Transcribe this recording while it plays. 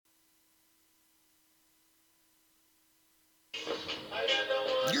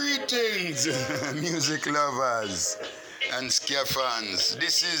Greetings, music lovers and Skia fans.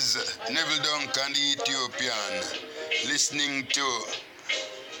 This is Neville Duncan, the Ethiopian, listening to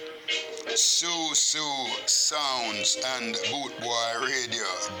Sue Sounds and Boot Boy Radio.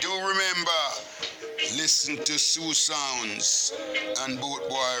 Do remember, listen to Sue Sounds and Boot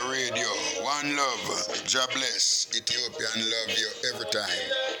Boy Radio. One love, God bless. Ethiopian love you every time.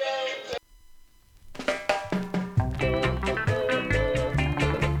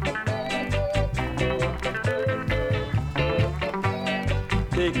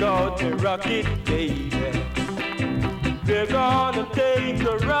 Take out the rocket, baby. We're gonna take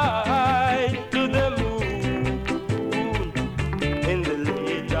a ride to the moon in the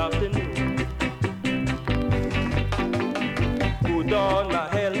late afternoon. Put on my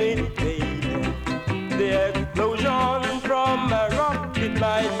helmet, baby. The explosion from a rocket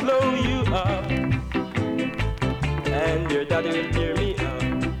might blow you up, and your daddy will tear me up.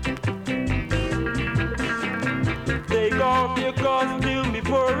 Take off your costume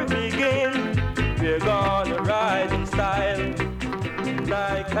before we begin. We're gonna ride in style,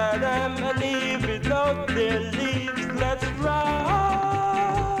 like Adam and Eve without their leaves. Let's ride.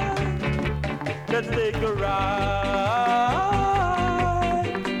 Let's take a ride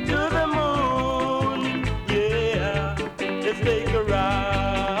to the moon. Yeah, let's take a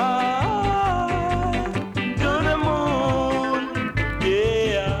ride to the moon.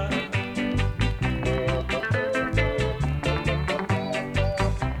 Yeah.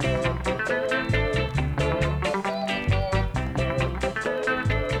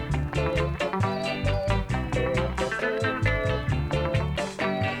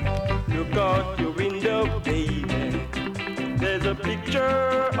 Look out your window, baby. There's a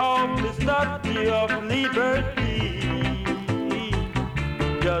picture of the Statue of Liberty.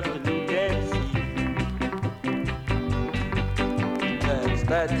 Just look and see. That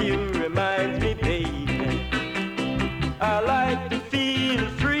statue reminds me, baby, I like to feel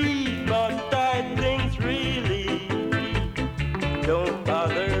free, but tight things really don't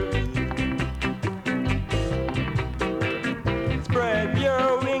bother me. Spread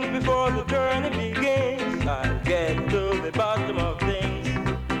your wings before the journey begins. I'll get to the bottom of things.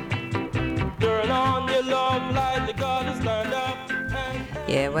 Turn on your love light, you gotta stand up.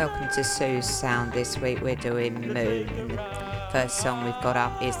 Yeah, welcome to Sue's Sound. This week we're doing Moon. And the first song we've got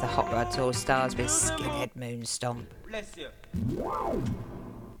up is the Hot Rods All Stars with Skinhead Moon Stomp. Bless you.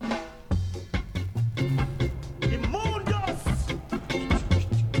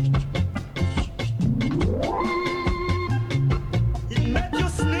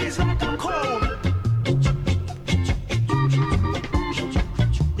 Like a cold.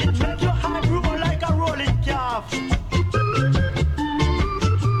 It make your heart roll like a rolling calf.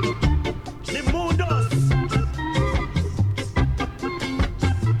 The moon dust.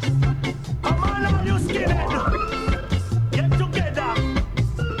 Come on now, you skinhead. Get together.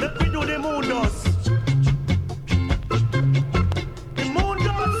 Let me do the moon dust. The moon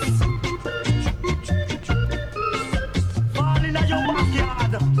dust. Fall in your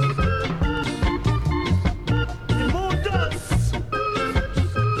backyard.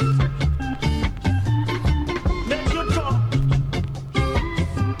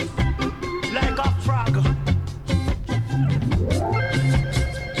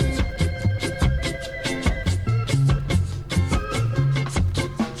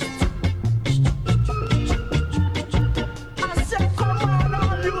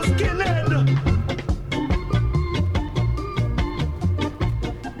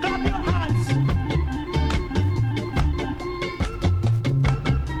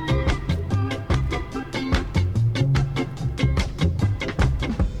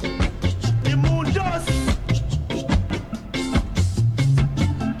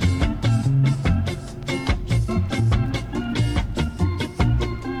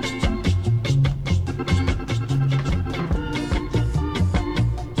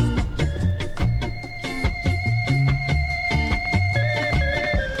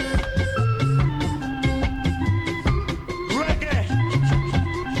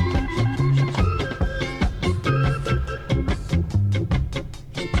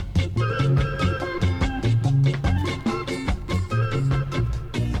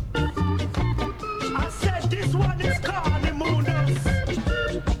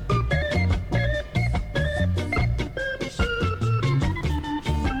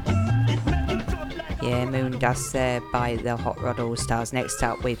 Dust there by the Hot Rod All Stars. Next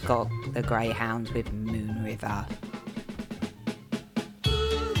up we've got the Greyhounds with Moon River.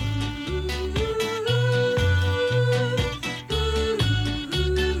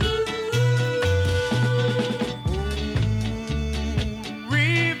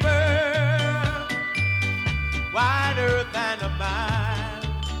 River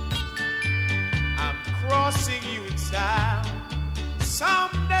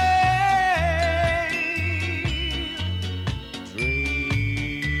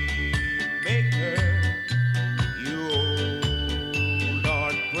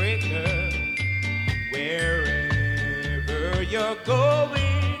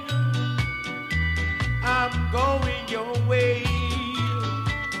I'm going your way.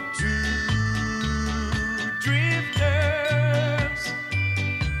 Two drifters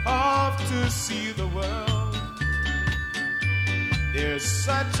off to see the world. There's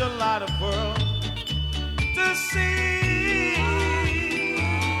such a lot of world to see.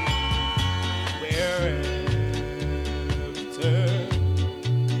 Wherever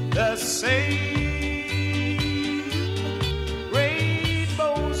the same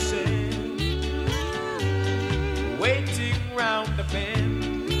rainbow sing, waiting round the bend.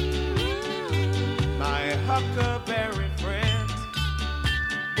 My huckleberry friend,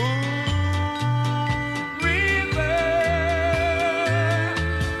 Moon River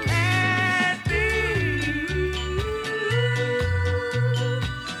and me.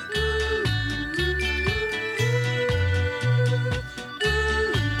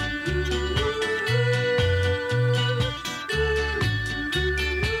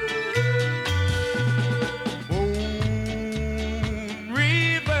 Moon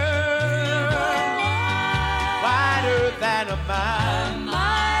River, wider than a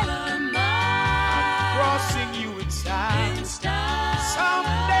mile, I'm crossing you in style.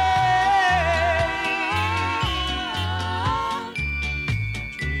 Someday,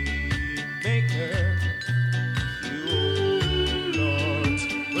 dream maker, you Lord's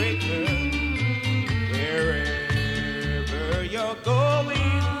breaker, wherever you're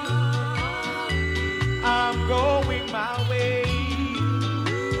going, I'm going my way.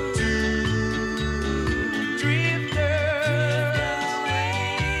 Two drifters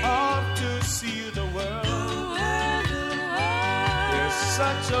off to see the world. There's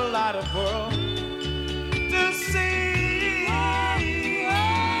such a lot of world to see.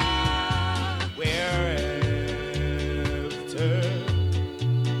 Wherever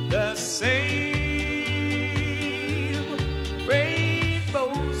the same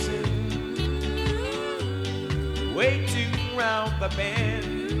rainbows in, waiting round the bend.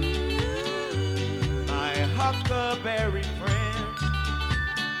 My huckleberry friend,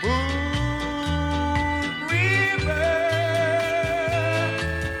 Moon River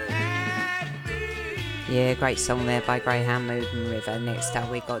and me. Yeah, great song there by Greyhound, Moon River. Next up,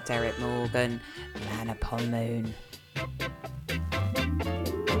 we got Derek Morgan, Man Upon Moon.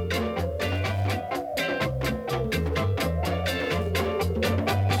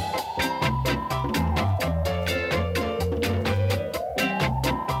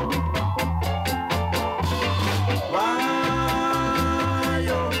 Why,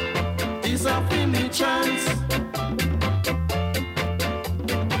 oh, this a fini chance.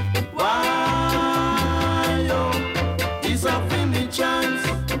 Why, oh, this a fini chance.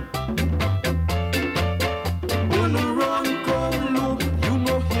 When you run, come look, you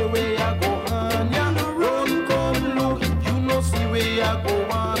know here where I go on. Yeah, run, come look, you know see where I go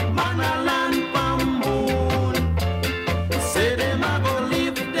on. Man a land pan moon, say them a go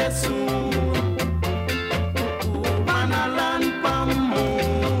live there soon. Man a land pan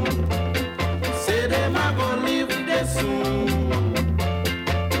moon, say them a go live there soon.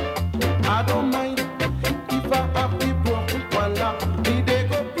 I don't mind if I have the broken one lap, me they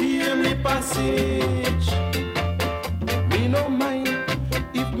go pay me passage. Me no mind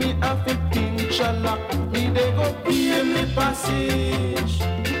if me have a pinch a lock, me they go pay me passage.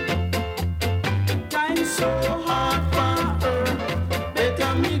 Time so hard for her,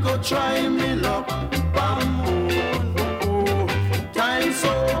 better me go try me luck. Bamboo, time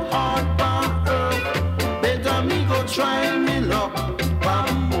so hard for her, better me go try me luck.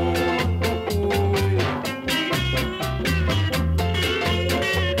 Bamboo.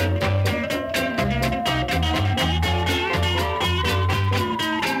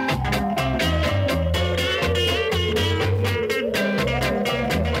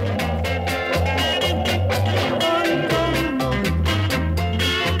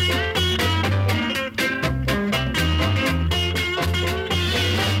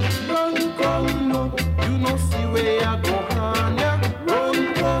 Run, come, no, you know see where I go on, yeah. Run,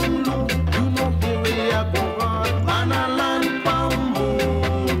 come, no, you know here where I go on. Man a land pan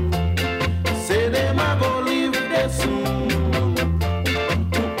moon, say them a go live there soon.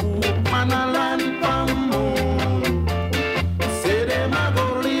 Man a land pan moon, say them a go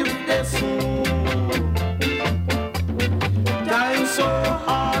live there soon. Time so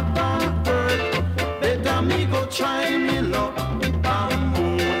hard on earth, better me go try me luck.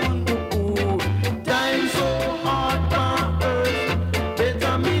 Bamboo. Time so hard on earth,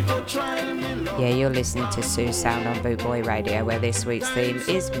 better me go try me luck. Yeah, you're listening to Sue Sound on Bootboy Radio, where this week's theme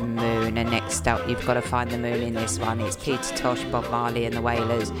is Moon. And next up, you've got to find the moon in this one. It's Peter Tosh, Bob Marley and the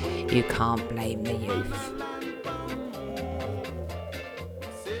Wailers. You can't blame the youth.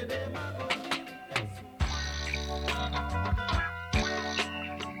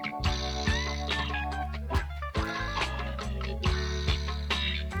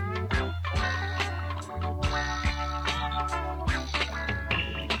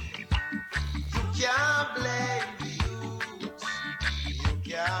 can't blame the youths. You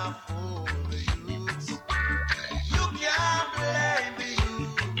can't fool the youths. You can't blame the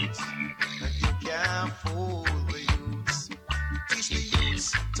youths. And you can't fool the youths. Teach the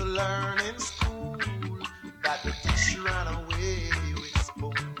youths to learn in school that the fish ran away with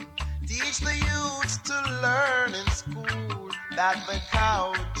spoon. Teach the youths to learn in school that the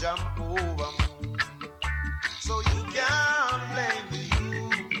cow jump over moon. So you can't blame the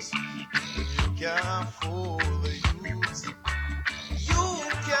youths. You can't fool the youths. You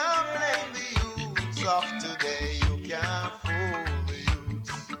can't blame the youths of today. You can't fool the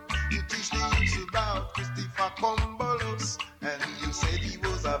youths. You teach the youths about Christopher Columbus, and you said he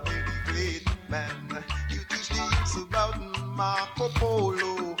was a very great man. You teach the youths about Marco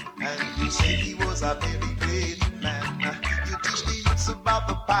Polo, and you said he was a very great man. You teach the youths about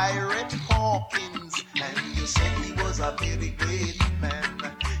the pirate Hawkins, and you said he was a very great man.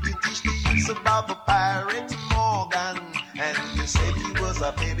 You teach the youths about the pirate Morgan, and you said he was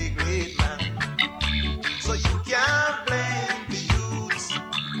a very great man. So you can't blame the youths.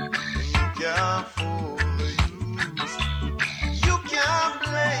 You can't fool the youths. You can't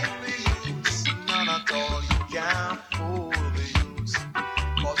blame the youths. None at all. You can't fool the youths.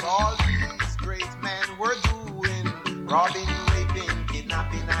 Cause all these great men were doing robbing, raping,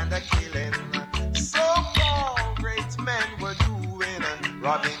 kidnapping, and killing. So-called great men were doing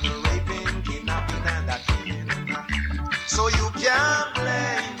robbing, raping, kidnapping, and killing. So you can't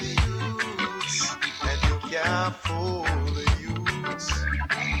blame the youths, and you can't fool the youths.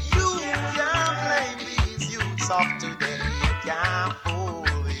 You can't blame these youths of today. You can't fool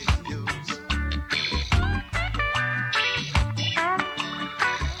these youths.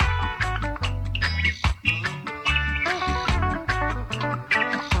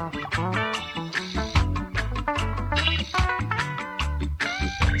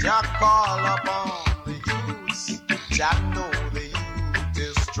 Jah call upon the youths. Jah know the youth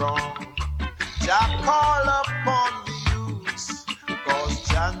is strong. Jah call upon the youths, cause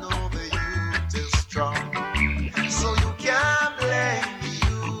Jah know the youth is strong. So you can't blame the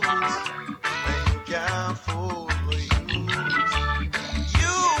youths, and you can't fool the youths.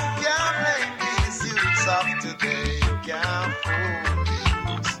 You can't blame these youths of today. You can't fool the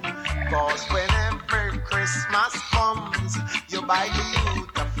youths, cause whenever Christmas comes, you buy the youth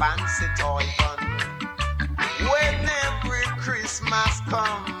a fancy toy gun. When every Christmas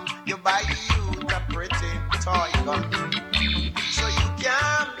comes, you buy you a pretty toy gun. So you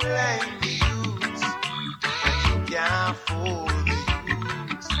can't blame the youths, and you can't fool the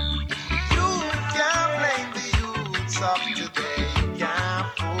youths. You can't blame the youths of today. You can't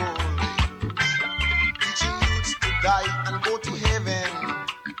fool the youths. Teaching youths to die and go to heaven,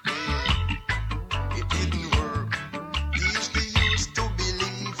 it didn't work. Teach the youths to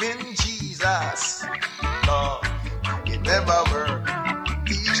believe in Jesus. It never worked.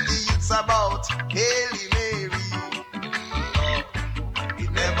 Teach the youths about Hail Mary. It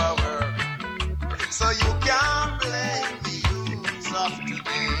never worked. So you can't blame the youths of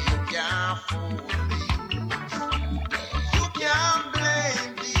today. You can't fool the youths. You can't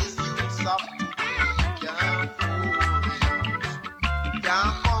blame these youths of today. You can't fool the youths. You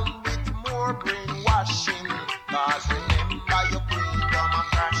can't come with more brainwashing, cause remember your freedom of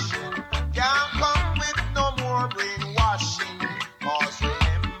crashing. Can't come with no more brainwashing, cause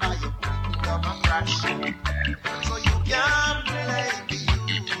remember your freedom of crashing. So you can't blame the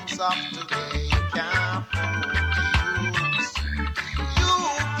youths of today. You can't fool the youths. You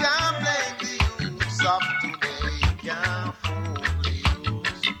can't blame the youths of today. You can't fool the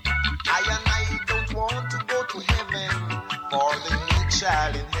youths. I and I don't want to go to heaven, for the meek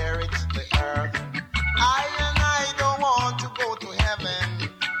shall inherit the earth. I and I don't want to go to heaven,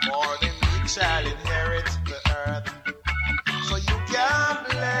 for the meek shall inherit the earth. So you can't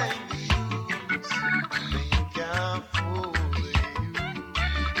blame the youths, and you can't fool the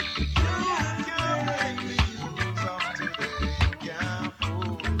youths. You can't blame the youths of today. You can't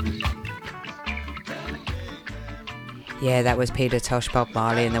fool the youths. Yeah, that was Peter Tosh, Bob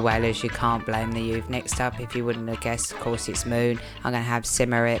Marley and the Wailers. You can't blame the youth. Next up, if you wouldn't have guessed, of course it's Moon. I'm going to have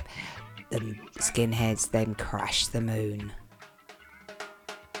Simmer It, the Skinheads, then Crash the Moon.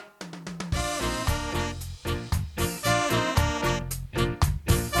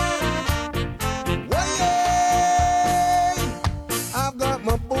 I've got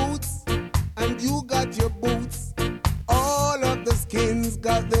my boots, and you got your boots. All of the skins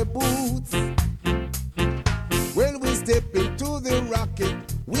got their boots. When we step into the rocket,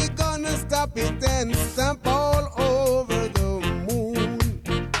 we're gonna stop it and stamp all over the moon.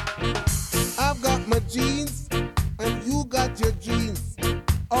 I've got my jeans, and you got your jeans.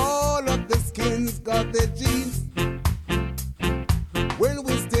 All of the skins skins got their jeans. When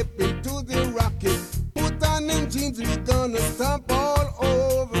we step into the rocket, put on them jeans, we gonna stomp all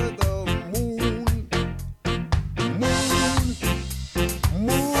over the moon. Moon,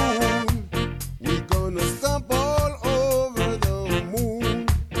 moon, we gonna stomp all over the moon.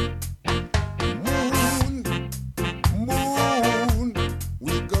 Moon, moon,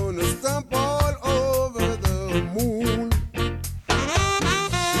 we gonna stomp all over the moon.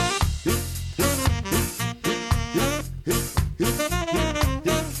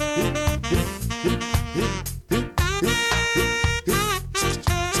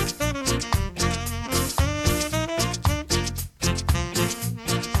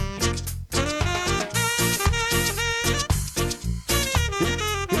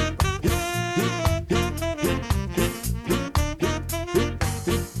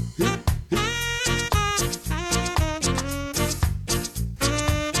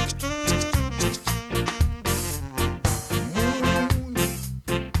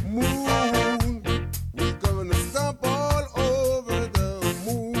 Moon, we gonna stomp all over the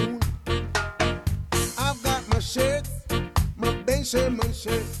moon. I've got my shirts, my Ben Sherman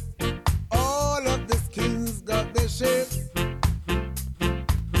shirts. All of the skins got their shirts.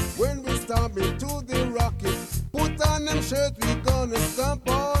 When we stomp into the rocket, put on them shirts, we gonna stomp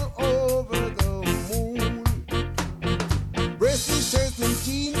all over the moon. Bracy shirts and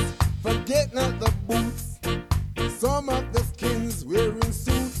jeans, forget not the boots. Some of the skins wearing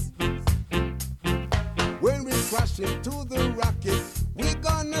suits. When we crash into the rocket, we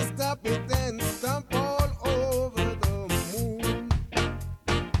gonna stop it and stomp all over the moon.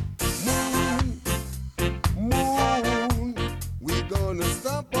 Moon, moon, we gonna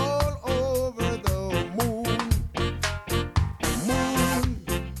stomp all over the moon. Moon,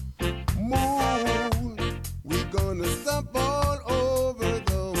 moon, we gonna stomp all over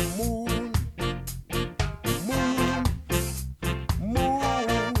the moon. Moon,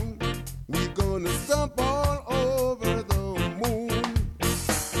 moon, we gonna stomp all over the moon.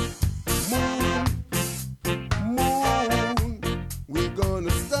 Moon, moon, we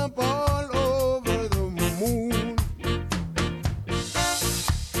gonna stomp all over the moon.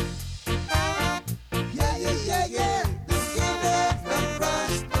 Yeah, yeah, yeah, yeah, the skinheads that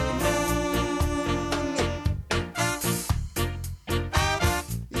crushed the moon.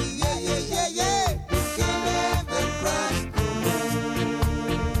 Yeah, yeah, yeah, yeah, the skinheads that crushed the moon.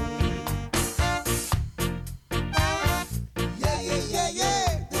 Yeah, yeah, yeah, yeah,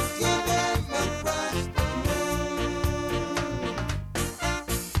 the skinheads that crushed the moon.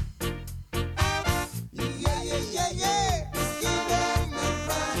 Yeah, yeah, yeah, yeah, the skinheads that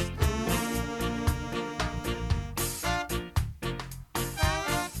crushed the moon.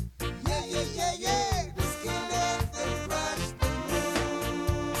 Yeah, yeah, yeah, yeah, the skinheads that crushed the moon.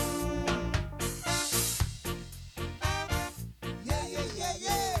 Yeah, yeah, yeah,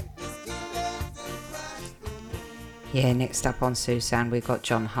 yeah, the skinheads that crushed the moon. Yeah, next up on Susan, we've got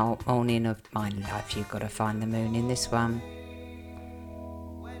John Holt, Morning of My Life. You've got to find the moon in this one.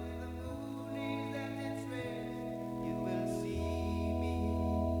 You will see me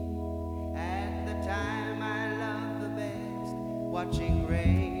at the time I love the best, watching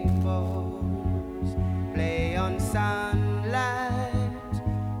rainbows play on sunlight,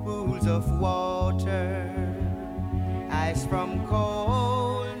 pools of water, ice from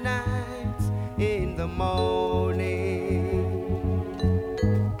cold nights in the morning.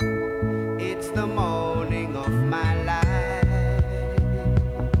 It's the morning of my life.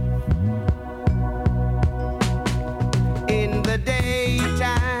 In the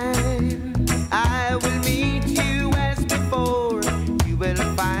daytime, I will meet you as before. You will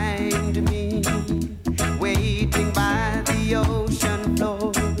find me waiting by the ocean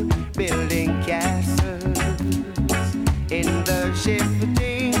floor, building castles in the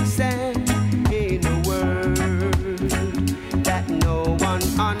shifting sand, in a world that no one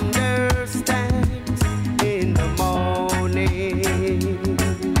understands. In the morning,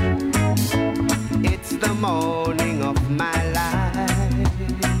 it's the morning of my life.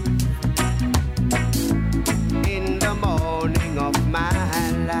 In the morning of my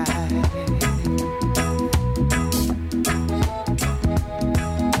life.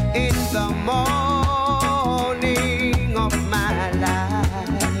 In the morning of my life.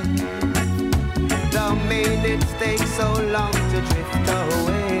 The minutes take so long to drift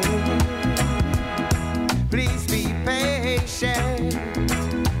away. Please be patient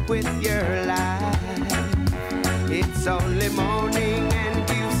with your life. It's only morning and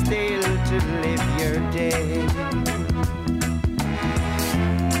you still to live your day.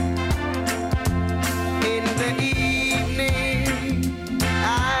 In the evening,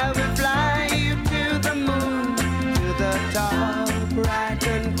 I will fly you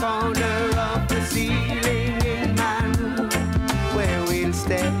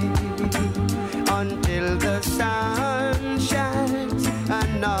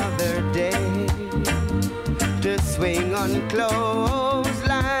on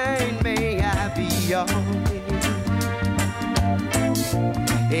clothesline, may I be yours?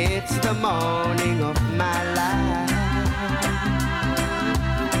 It's the morning of my life.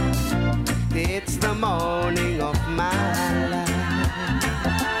 It's the morning of my life.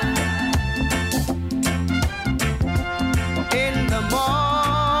 In the morning,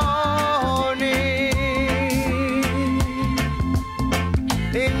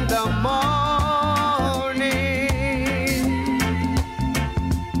 in the morning,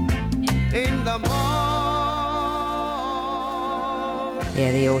 in the morning.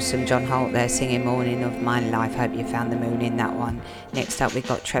 Yeah, the awesome John Holt there singing Morning of My Life. Hope you found the moon in that one. Next up we've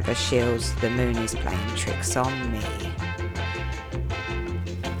got Trevor Shields, The Moon is Playing Tricks on Me.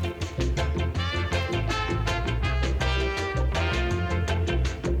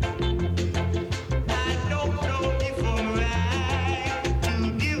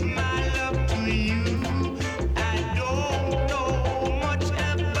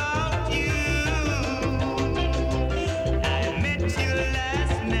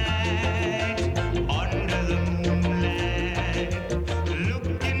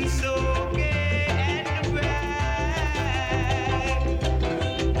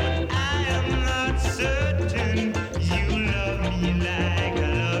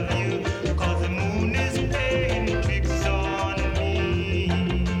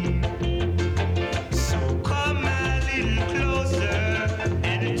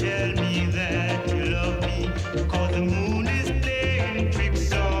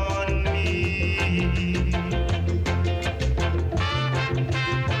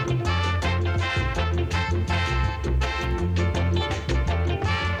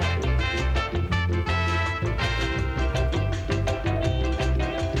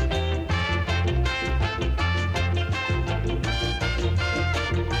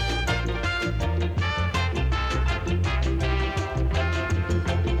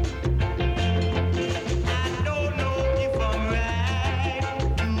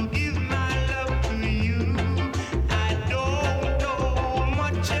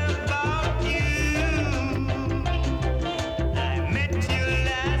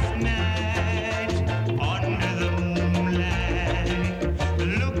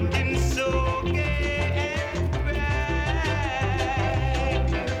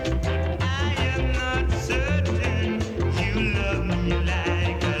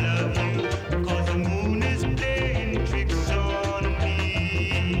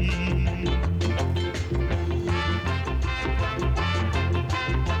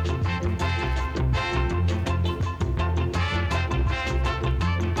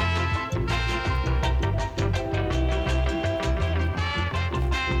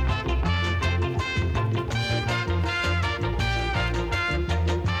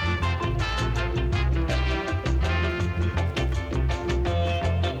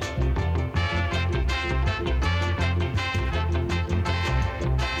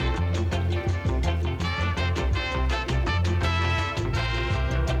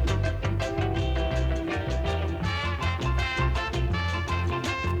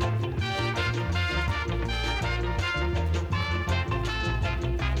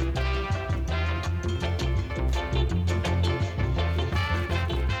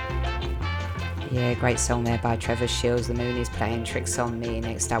 Yeah, great song there by Trevor Shields, The Moon is Playing Tricks on Me.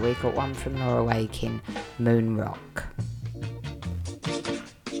 Next up we've got one from Laura Wakin, Moon Rock.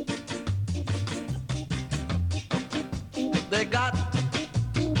 They got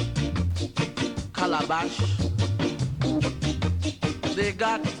calabash, they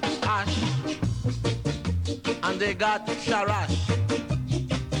got ash, and they got sharash.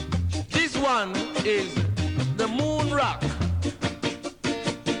 This one is the Moon Rock.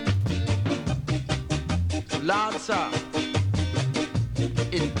 Lord sir,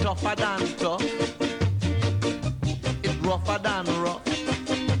 it's tougher than tough, it's rougher than rough.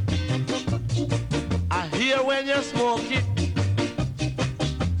 I hear when you smoke it,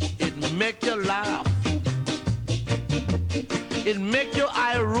 it make you laugh. It make your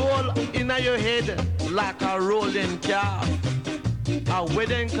eye roll in your head like a rolling calf. How we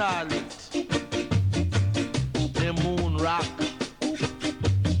then call it? The Moon Rock.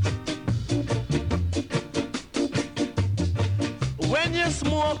 When you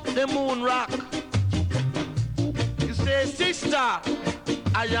smoke the Moon Rock, you say, sister,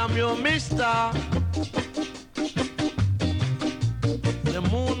 I am your mister. The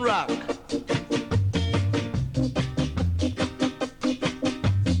Moon Rock.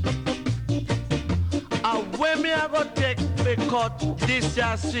 And when me I go take the cut this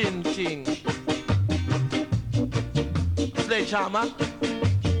your sin thing. Sledgehammer,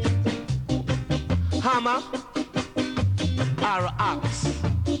 hammer, or axe.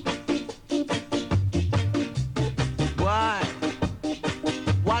 Why?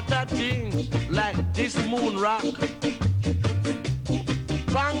 What a thing like this moon rock.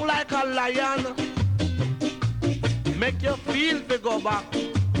 Bang like a lion. Make you feel to go back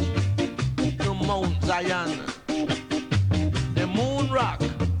to Mount Zion. The moon rock.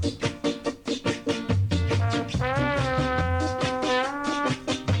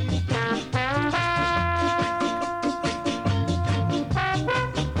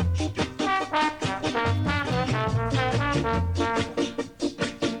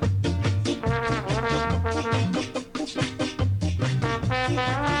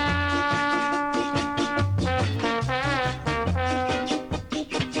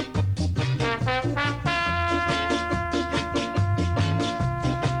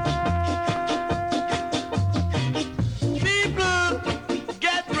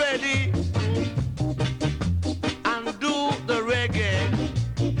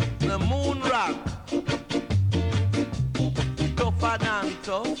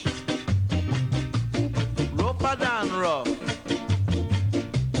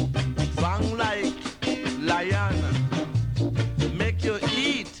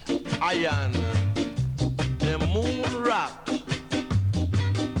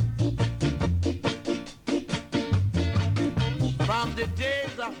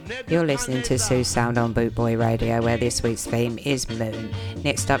 You're listening to Sue Sound on Bootboy Radio, where this week's theme is Moon.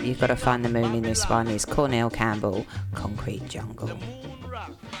 Next up, you've got to find the moon in this one is Cornell Campbell, Concrete Jungle.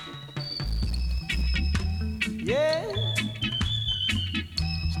 Yeah.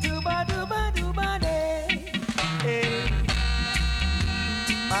 Stuba duba duba day. Hey.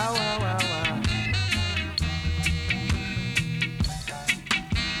 Wow wow wow wow.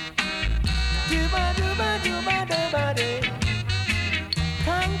 Duba duba duba duba day.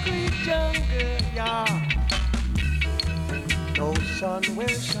 Concrete jungle, yeah. No sun will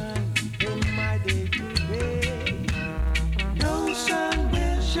shine in my day today. No sun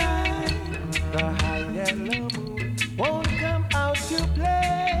will shine. The high yellow moon won't come out to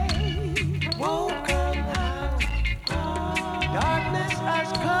play. Won't come out. Darkness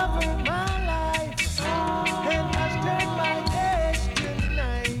has covered my life and has turned my days to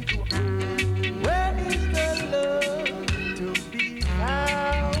night. Where is the love to be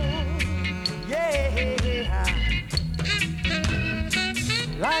found? Yeah.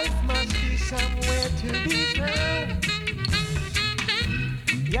 Life must be somewhere to be found.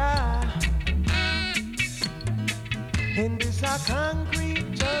 Yeah. In this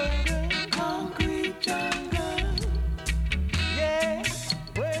concrete jungle, yeah,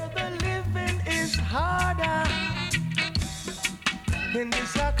 where the living is harder. In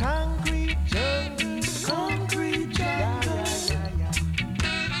this concrete jungle, yeah.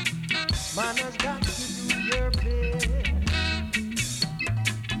 Man has got to do your bit.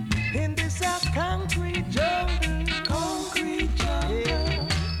 In this concrete jungle, yeah.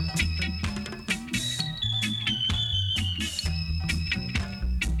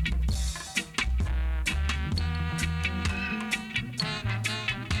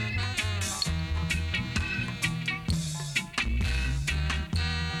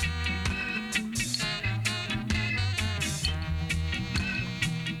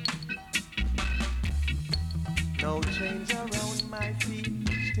 No chains around my feet,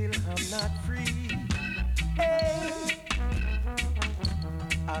 still I'm not free. Hey,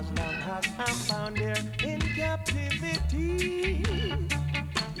 as long as I'm found there in captivity.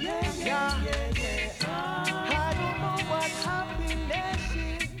 Yeah. I don't know what happiness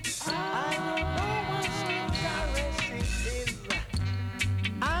is. I don't know what sweet caresses is.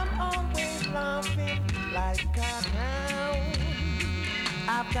 I'm always laughing like a hound.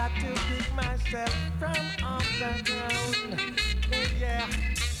 I've got to pick myself from off the ground. Yeah.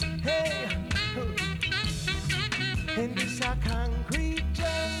 Hey. In this concrete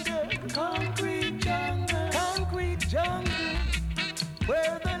jungle,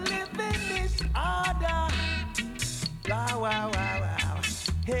 where the living is harder. Wow.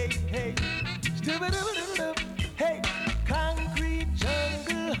 Hey. Stupid. Hey. Concrete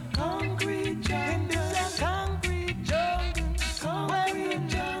jungle. In this concrete jungle, where the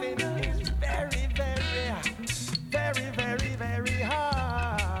living is very, very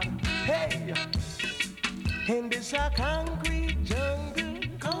hard. Hey. In this concrete jungle,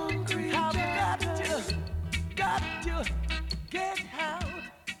 I've got to get out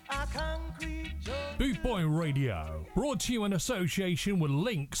a concrete jungle. Bootboy Radio, brought to you in association with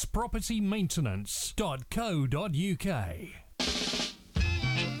Links Property Maintenance.co.uk.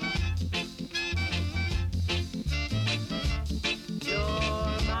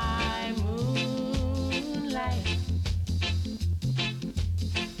 You're my moonlight,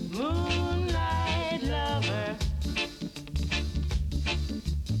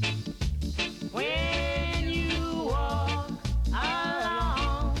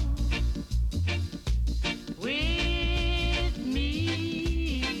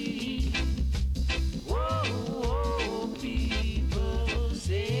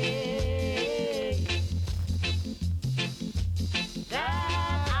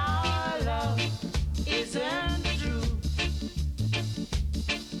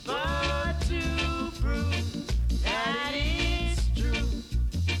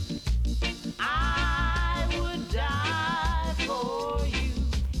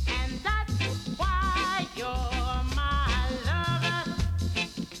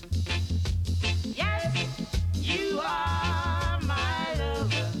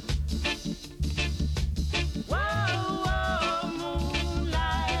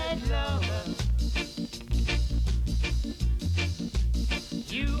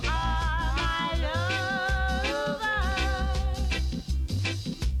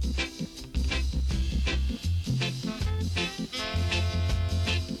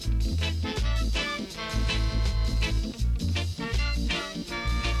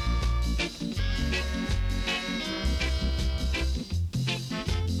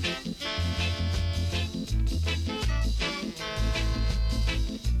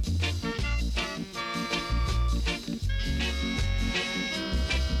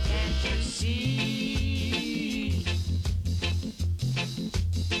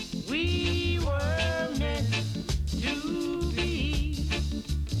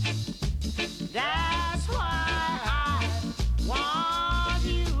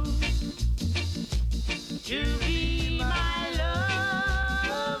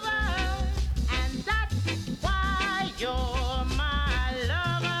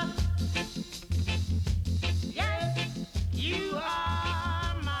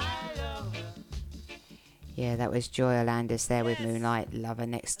 Yeah, that was Joy Landis there with Moonlight Lover.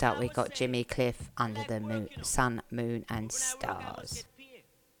 Next up, we got Jimmy Cliff, Under the Moon, Sun, Moon and Stars. You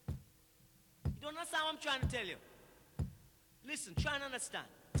don't understand what I'm trying to tell you? Listen, try and understand.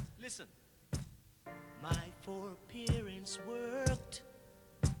 Listen. My foreparents worked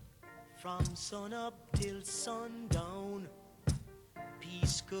from sun up till sundown.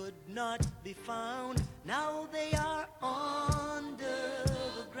 Peace could not be found. Now they are under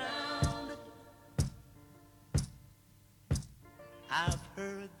the ground. I've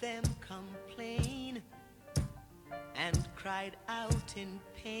heard them complain and cried out in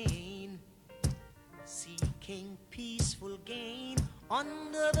pain, seeking peaceful gain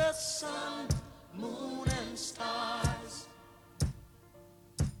under the sun, moon and stars.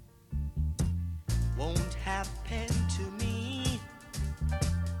 Won't happen to me.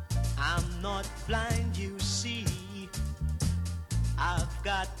 I'm not blind, you see. I've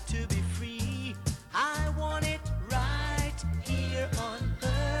got to be free. I want it right here on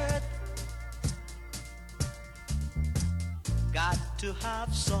earth. Got to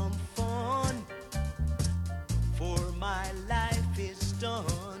have some fun, for my life is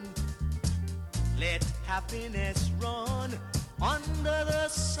done. Let happiness run under the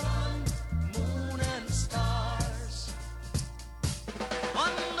sun, moon and stars.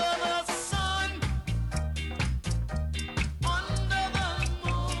 Under the sun, under the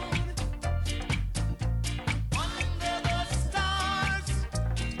moon, under the stars,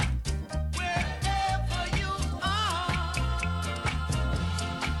 wherever you are.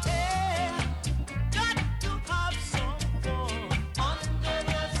 Yeah, got to have some fun under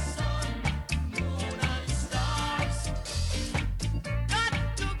the sun, moon and stars. Got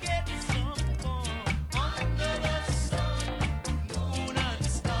to get some fun under the sun, moon and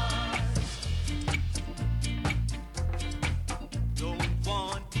stars. Don't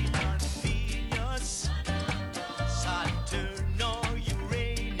want it on Venus, Saturn or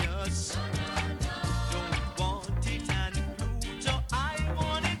Uranus. Don't want it on Pluto. I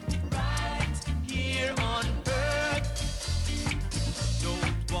want it right here on Earth.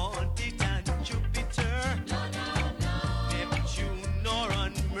 Don't want it on Jupiter, Neptune or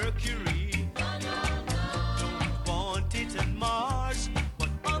on Mercury. Don't want it on Mars, but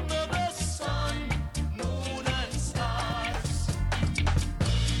under the sun, moon and stars.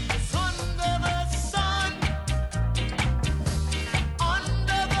 It's under the sun,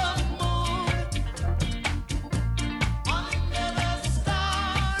 under the moon, under the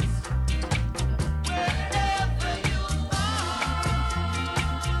stars, wherever you are.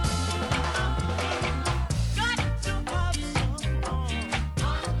 Got to have some fun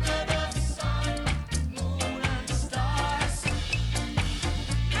under the sun, moon and stars.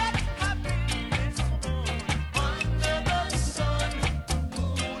 Let happiness run under the sun,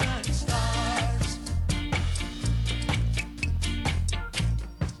 moon and stars.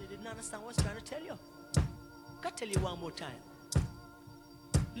 So you didn't understand what I was trying to tell you? Got to tell you one more time.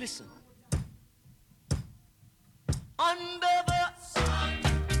 Listen. Under the sun,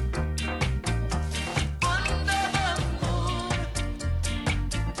 under the moon,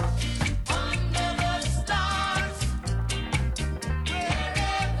 under the stars,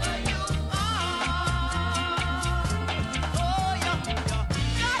 wherever you are. Oh, yeah, got to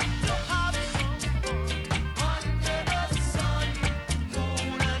have some fun under the sun,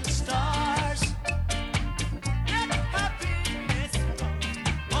 moon and stars. Let happiness run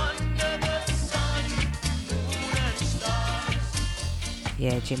under the sun, moon and stars.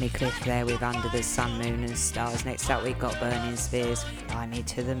 Yeah, Jimmy Cliff there with Under the Sun, Moon and Stars. Next up, we got Burning Spears, Fly Me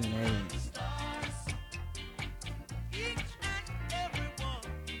to the Moon.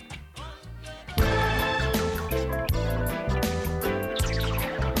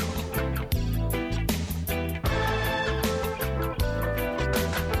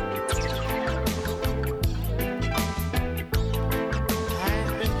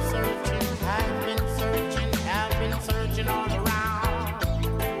 I've been searching all around.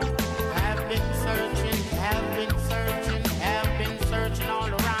 Have been searching all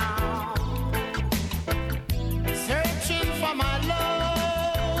around.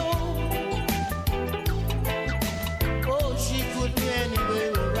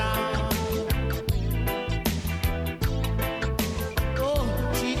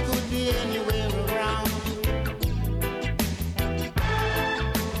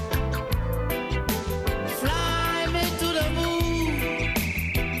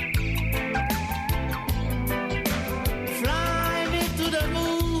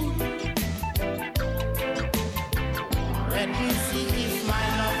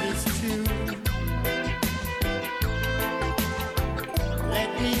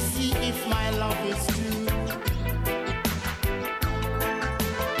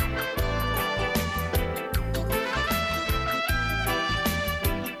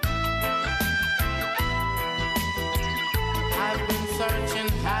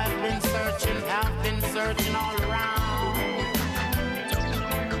 searching all around.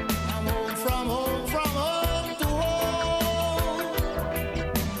 I'm home from home to home.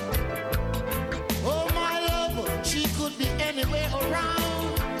 Oh, my love, she could be anywhere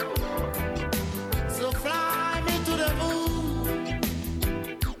around. So fly me to the moon.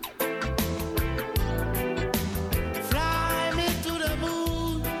 Fly me to the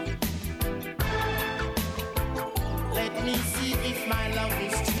moon. Let me see if my love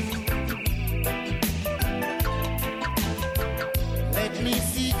is true. Let me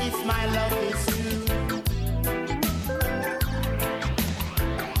see if my love is true.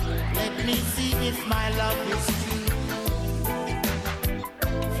 Let me see if my love is true.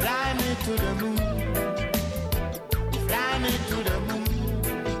 Fly me to the moon. Fly me to the moon.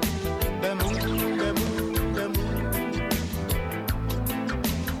 The moon, the moon, the moon.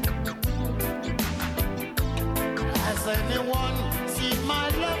 Has anyone seen my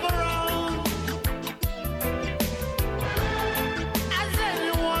love around? Has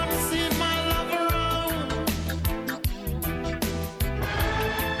anyone seen my love around?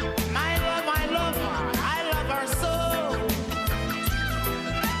 My love, I love her so.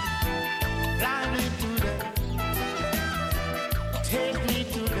 Fly me to the, take me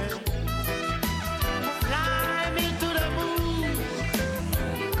to the, fly me to the moon.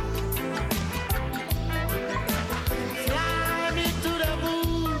 Fly me to the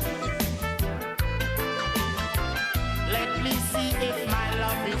moon. Let me see if my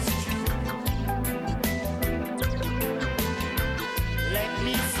love is true. Let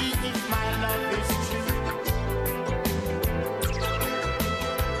me see if my love is true.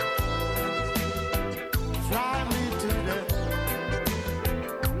 Fly me to the,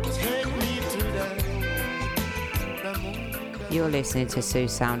 take me to the moon. You're listening to Sue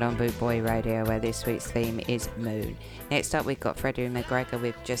Sound on Bootboy Radio, where this week's theme is Moon. Next up, we've got Freddie McGregor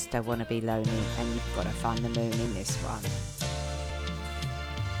with Just Don't Wanna Be Lonely, and you've got to find the moon in this one.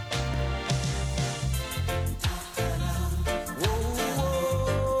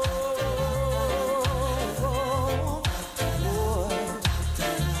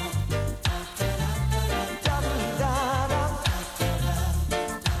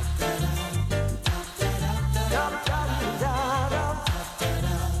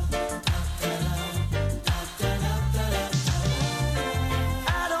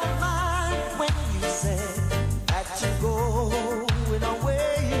 I don't mind when you say that you go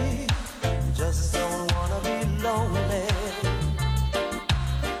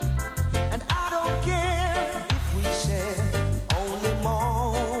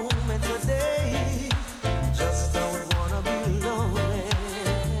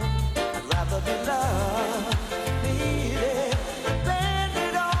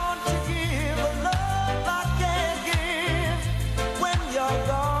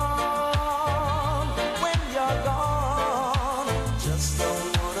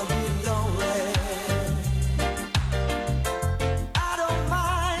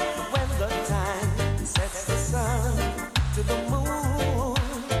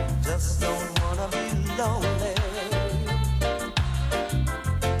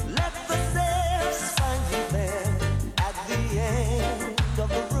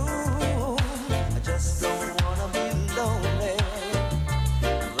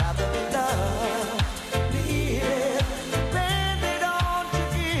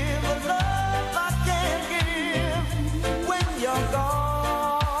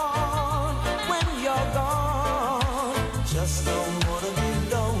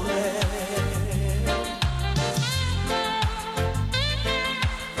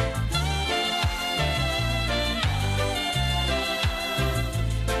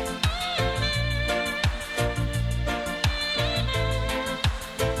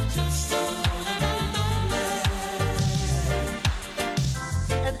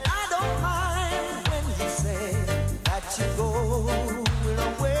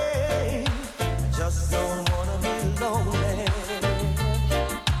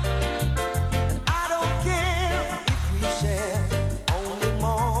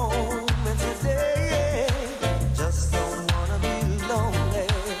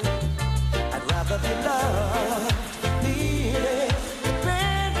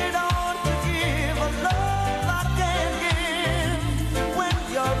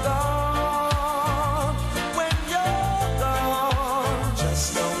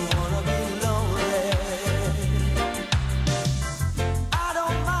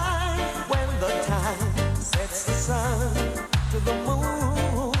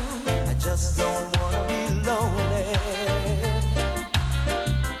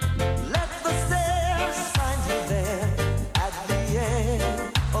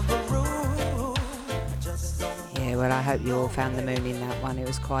hope you all found the moon in that one. It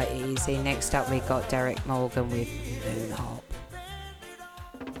was quite easy. Next up, we got Derek Morgan with Moon Hop.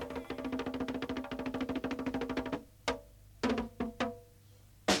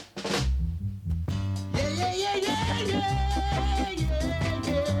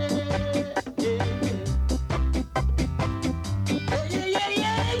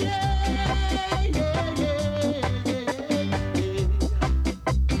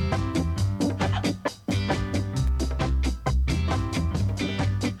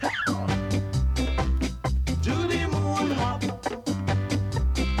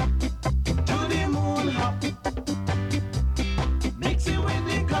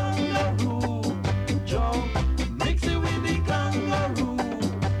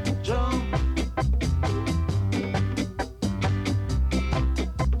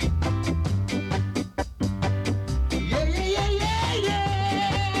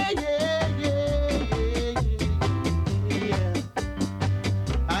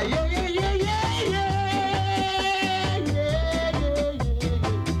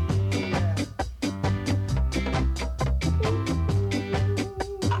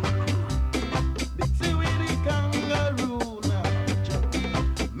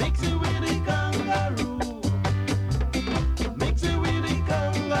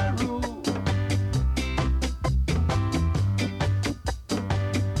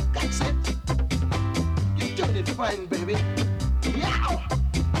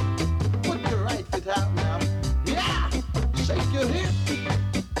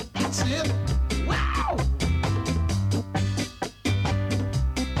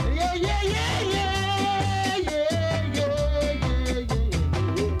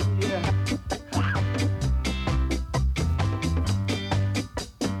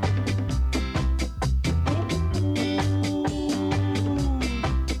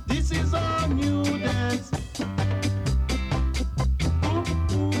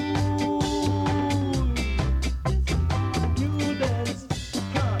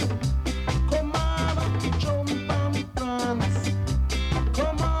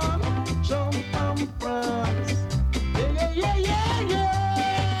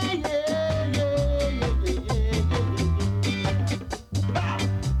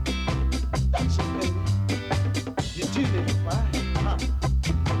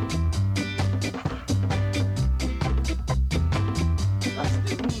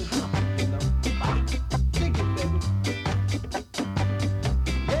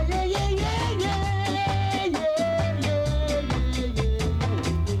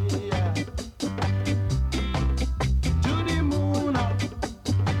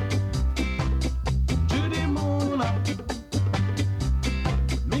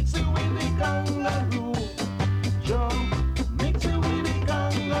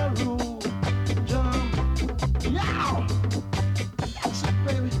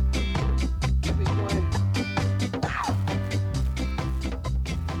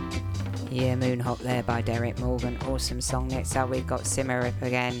 There by Derek Morgan. Awesome song. Next up we've got Simmer Rip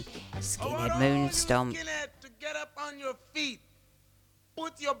again. Skinhead Moon Stomp. Skinhead, to get up on your feet.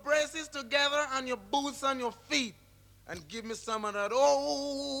 Put your braces together and your boots on your feet. And give me some of that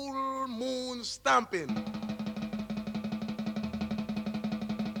old moon stomping.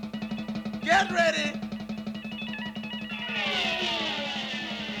 Get ready.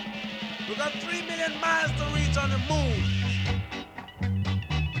 We got 3 million miles to reach on the moon.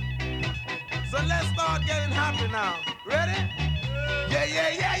 So let's start getting happy now. Ready? Yeah, yeah,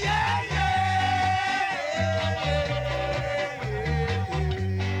 yeah, yeah, yeah.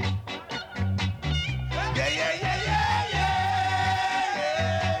 Yeah, yeah, yeah, yeah, yeah.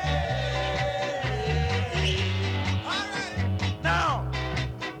 All right. Now,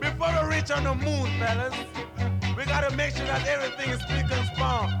 before we reach on the moon, fellas, we gotta make sure that everything is spick and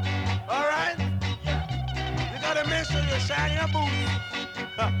span. All right? You gotta make sure you shine your boots.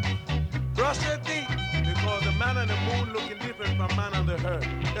 Brush your teeth, because the man on the moon looking different from man on the earth.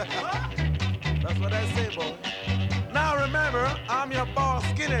 That's what I say, boy. Now remember, I'm your boss,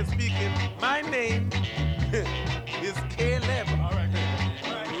 Skinhead speaking. My name is Caleb. All right.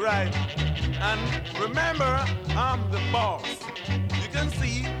 Right. And remember, I'm the boss. You can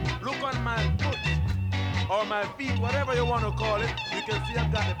see, look on my foot, or my feet, whatever you want to call it. You can see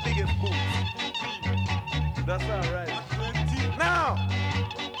I've got the biggest boots. That's all right. Now,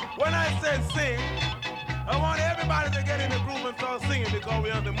 when I said sing, I want everybody to get in the groove and start singing because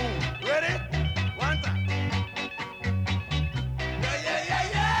we're on the moon. Ready? One time. Yeah, yeah, yeah,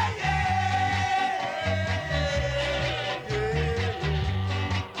 yeah, yeah.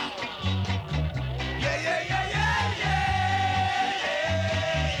 Yeah, yeah, yeah, yeah, yeah.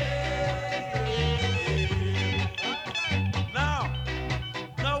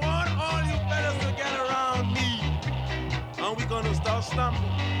 stumble.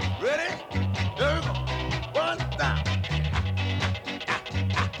 Ready? Here we go. One down.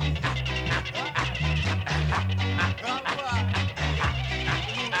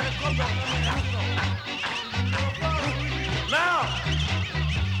 Now,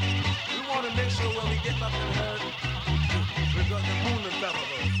 we want to make sure when we get up in the herd, we got the moon and bubble.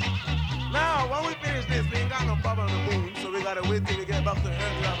 Now, when we finish this, we ain't got no bubble on the moon, so we gotta wait till we get back to the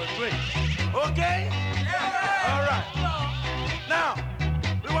herd to have a drink. Okay? Yeah. All right. Now,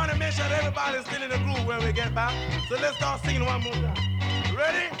 we want to make sure that everybody's still in the groove when we get back. So let's start singing one more time.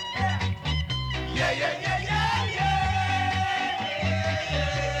 Ready? Yeah, yeah, yeah, yeah, yeah, yeah.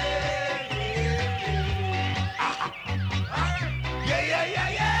 Yeah, yeah, yeah,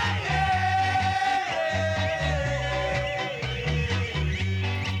 yeah, yeah.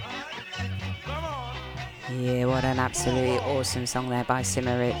 Come on. Yeah, what an absolutely awesome song there by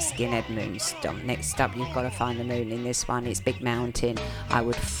Symarip, Skinhead Moonstomp. Next up, you've got to find the moon. In this one, it's Big Mountain, I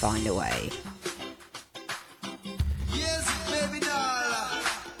Would Find a Way. Yes, baby doll.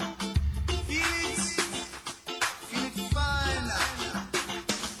 Feel it fine.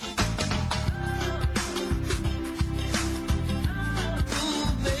 Ooh,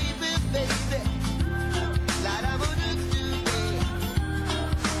 baby, baby. La da ba do do,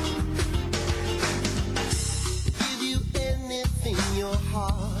 give you anything your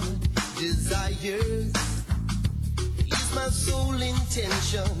heart desires. Is my sole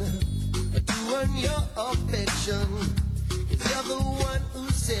intention to earn your affection. If you're the one who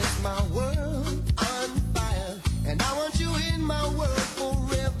sets my world on fire, and I want you in my world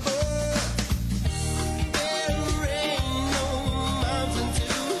forever. There ain't no mountain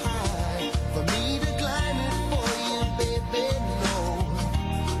too high for me to climb it for you, baby, no.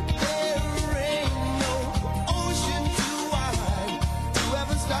 There ain't no ocean too wide to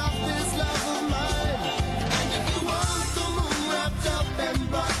ever stop this love of mine. And if you want the moon wrapped up and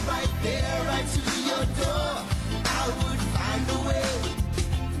brought right there, right to your door, I would find a way.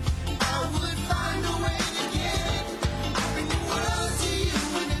 I would find a way to get it. I bring the world to you,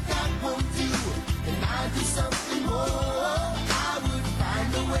 and if that won't do, then I'd do something more. I would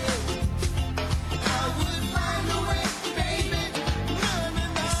find a way. I would find a way, baby. Na na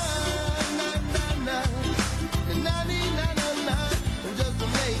na na na na na na na na, just to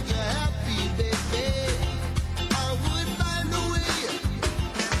make you happy, baby. I would find a way.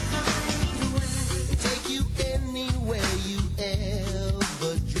 Take you anywhere you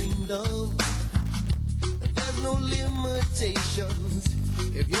ever dreamed of. There's no limitations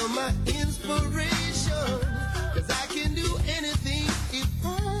if you're my inspiration. 'Cause I can do anything if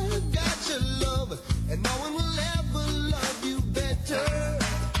I've got your love, and no one will ever love you better.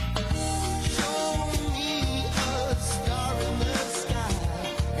 Show me a star in the sky,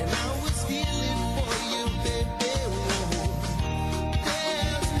 and I will steal it for you, baby. Whoa.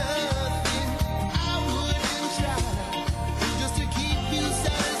 There's nothing I wouldn't try just to keep you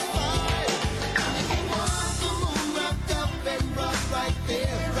satisfied. And if you want the moon wrapped up and brought right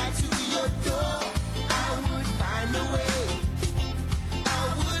there, right to your door, I would find a way. I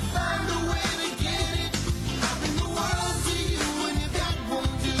would find a way to get it. I bring the world to you, and if that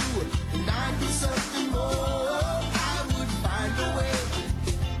won't do, then I'd do something more. I would find a way.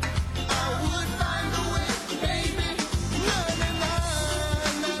 I would find a way, baby. Na na na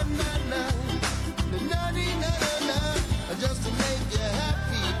na na na na na na, just to make you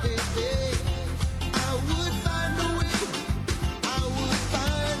happy, baby. I would find a way. I would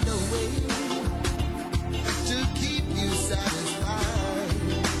find a way to keep you satisfied.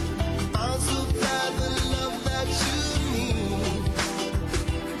 I'll supply the love that you need.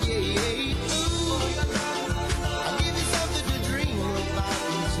 Yeah, yeah. Ooh, I'll give you something to dream about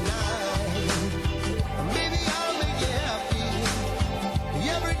each night. Maybe I'll make you happy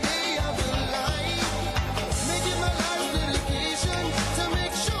every day of your life. Make it my life's dedication to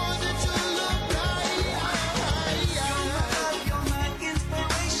make sure that you look right. You're my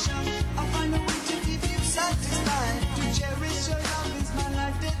inspiration. I'll find a way to keep you satisfied. To cherish your love is my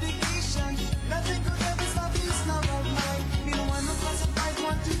life dedication. Nothing could ever stop this love of mine. You don't want to pass a fight,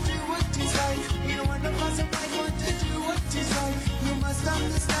 want to do what is right. You don't want to pass a fight, want to do what is right. You must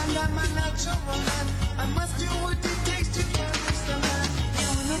understand I'm a natural man. I must do what it takes to cherish the man. You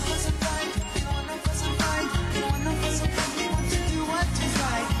don't want to pass a fight, you don't want to pass a fight. You don't want to pass a fight, you want to do what is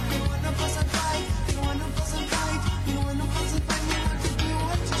right. You don't want to pass a fight, you don't want to pass a fight. You don't want to pass a fight, you want to do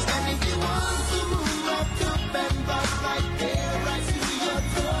what is And right. if you want the moon wrapped up and brought right there, right to your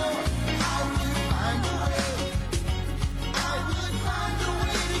door, I would find a way. I would find a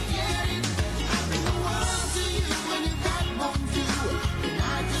way to get it. I bring the world to you, and if that won't do, then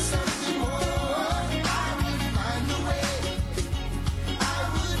I'd do something more.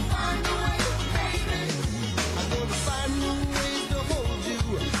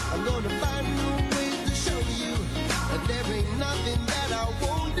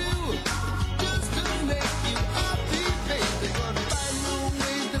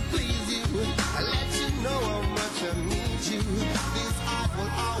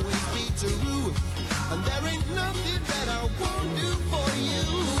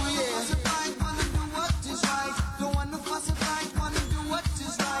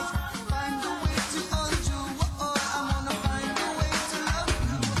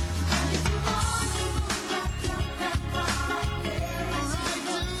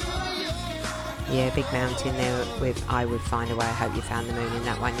 Yeah, Big Mountain there with I Would Find a Way. I hope you found the moon in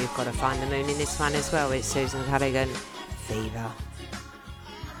that one. You've got to find the moon in this one as well. It's Susan Culligan, Fever.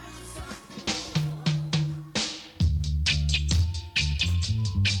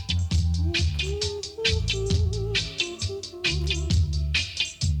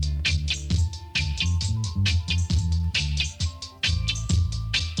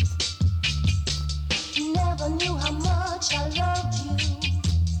 Never knew how much I loved you.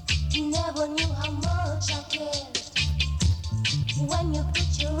 Never knew how much I cared. When you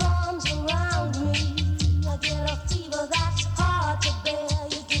put your arms around me, I get a fever that's hard to bear.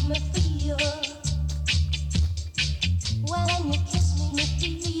 You give me fever. When you kiss me,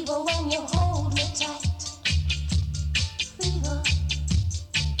 fever. When you hold me tight, fever.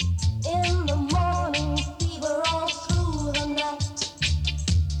 In the morning, fever all through the night.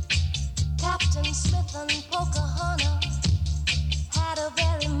 Captain Smith and Pocahontas had a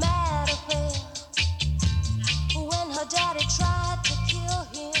very mad affair. When her daddy tried to kill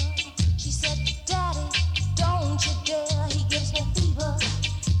him, she said, Daddy, don't you dare. He gives me fever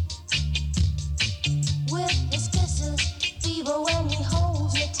with his kisses, fever when he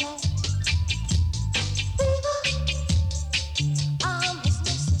holds me tight. Fever, I'm his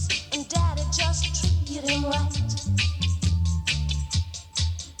missus, and Daddy just treated him right.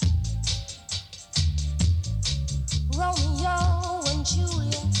 Romeo and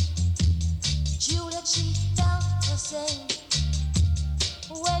Juliet, she felt the same.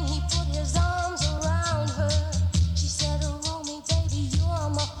 When he put his arms around her, she said, Romy, baby, you're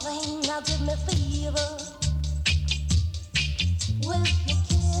my plane. Now give me fever with your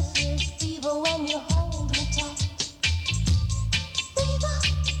kisses, fever when you hold me tight. Fever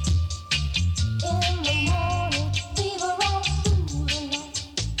in the morning, fever all through the night.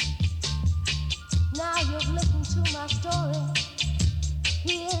 Now you've listened to my story.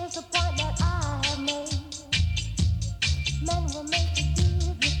 Here's the point that I have made. Men were made to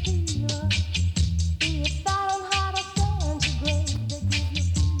give you fever. Be it Fahrenheit or centigrade, they give you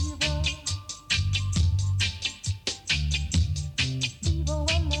fever. Fever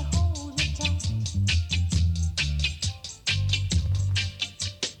when they hold you tight.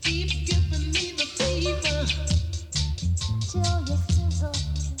 Keep giving me the fever till you sizzle.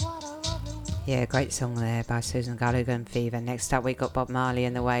 What a lovely world. Yeah, great song there by Susan Culligan, Fever. Next up we got Bob Marley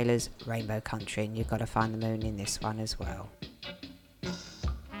and the Wailers, Rainbow Country, and you've got to find the moon in this one as well.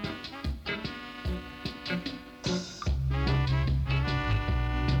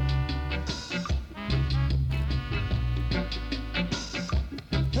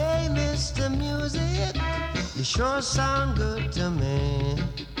 Hey, Mr. Music, you sure sound good to me.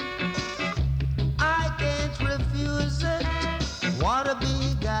 I can't refuse it. What a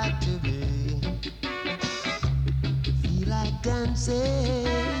big got to be. Feel like dancing,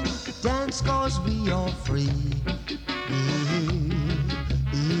 dance 'cause we are free.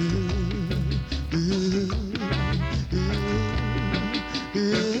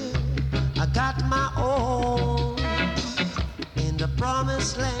 I got my own in the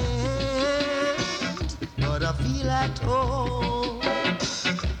promised land, but I feel at home.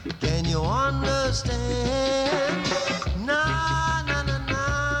 Can you understand? Na na na na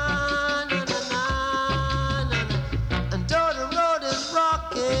na na na na. And though the road is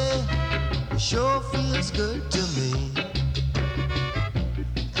rocky, it sure feels good to me.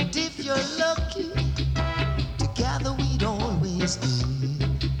 And if you're lucky, together we'd always be.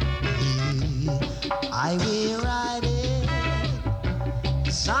 Highway riding,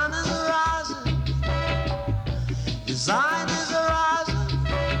 the sun is rising, the sign is rising.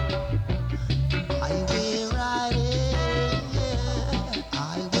 Highway riding, yeah,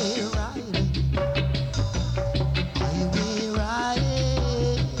 highway riding, highway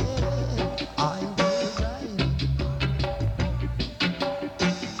riding, highway riding.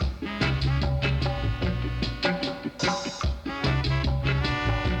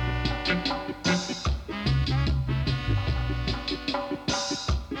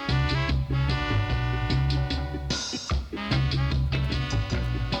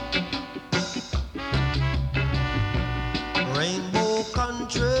 Rainbow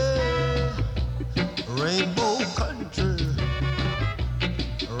country, rainbow country,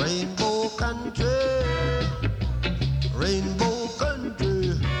 rainbow country, rainbow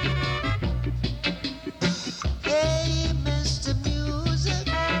country. Hey, Mr. Music,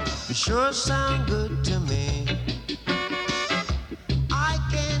 you sure sound good to me. I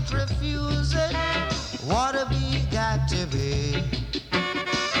can't refuse it. What a big got to be.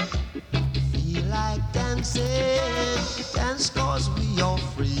 Feel like dancing, dance 'cause we are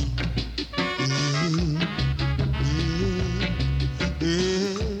free.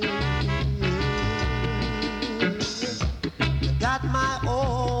 my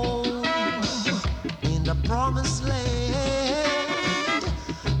own in the promised land.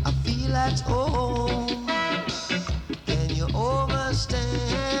 I feel at home. Can you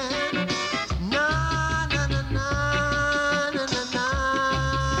understand? Na na na na na na na.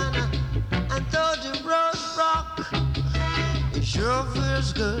 And though the road rock, it sure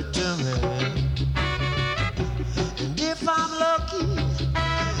feels good to me. And if I'm lucky,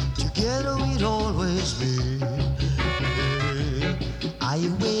 together we'd always be. Are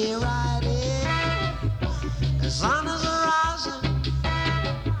you way riding? The sun is rising.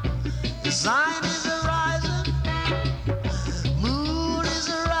 The sign is rising. Moon is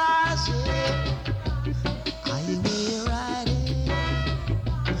rising. Are you way riding?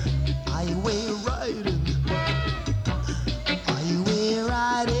 Are you way riding? Are you way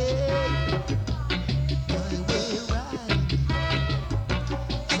riding? Are you way riding?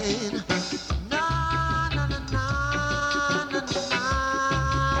 Saying, na na na na na na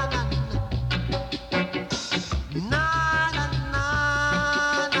na na na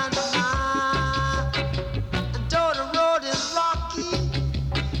na na. And though the road is rocky,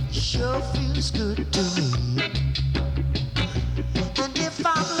 it sure feels good to me. And if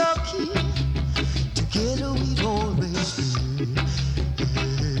I'm lucky, together we'd always be.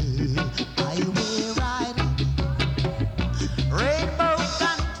 Are you way riding? Rainbow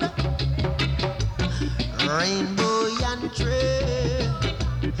country, rainbow country,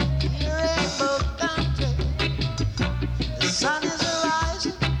 rainbow country. The sun is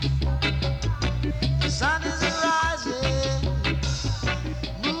rising, the sun is rising,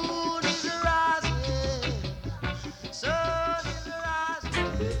 moon is rising, sun is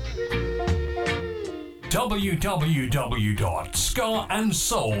rising.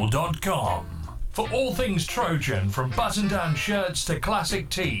 www.scarandsoul.com for all things Trojan, from button-down shirts to classic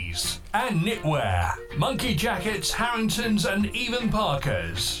tees and knitwear, monkey jackets, Harringtons and even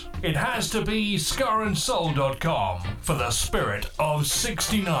Parkers. It has to be scarandsoul.com for the spirit of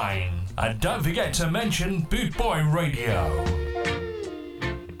 69. And don't forget to mention Boot Boy Radio.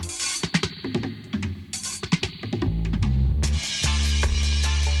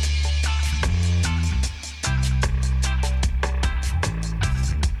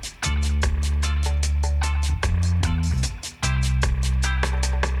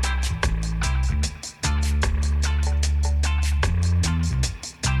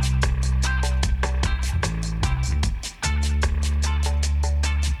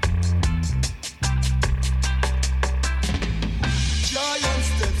 Giant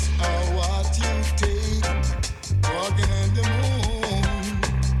steps are what you take, walking in the moon.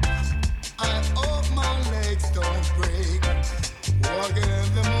 I hope my legs don't break, walking in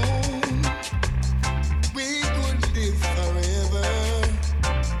the moon. We could live forever,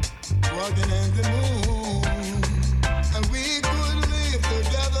 walking in the moon. And we could live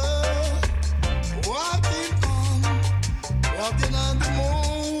together, walking on the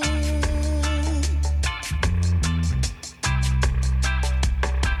moon.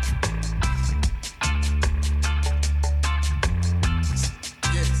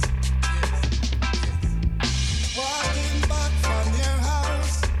 Walking back from your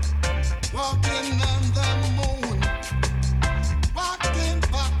house, walking on the moon. Walking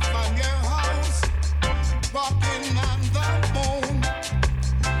back from your house, walking on the moon.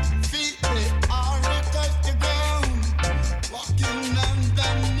 Feet they already touch the ground, walking on the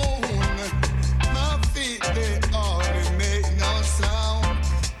moon. My feet they already make no sound,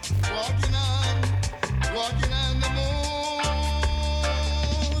 walking on the moon.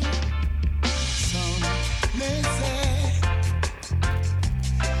 Some may say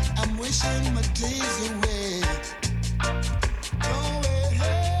I'm wishing my days away. Don't wait,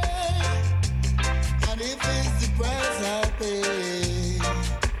 and if it's the price I pay.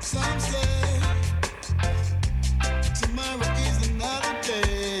 Some say tomorrow is another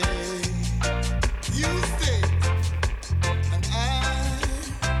day. You stay, and I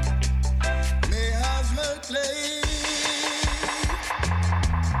may have her play.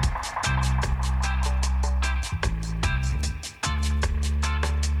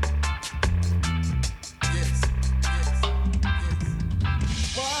 Yes.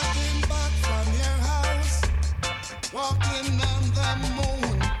 Walking back from your house, walking on the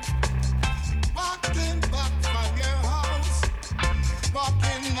moon.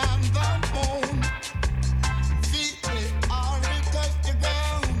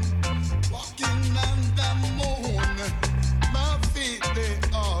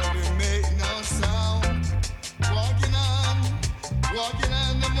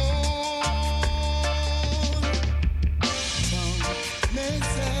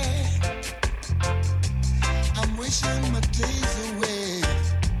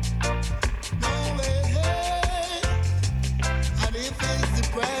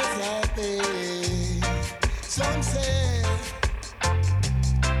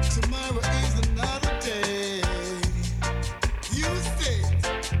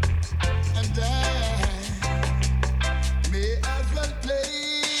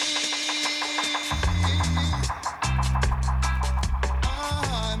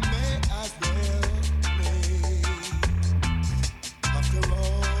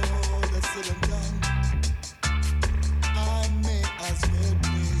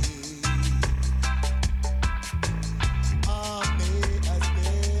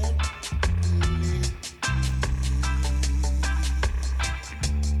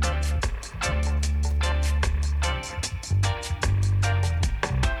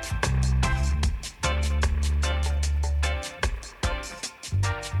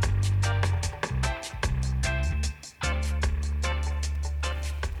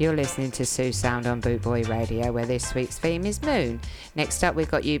 You're listening to Sue Sound on Bootboy Radio, where this week's theme is Moon. Next up, we've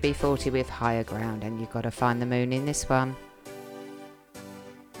got UB40 with Higher Ground, and you've got to find the moon in this one.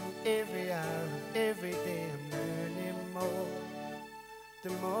 Every hour, every day, I'm learning more.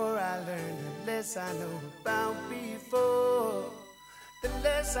 The more I learn, the less I know about before. The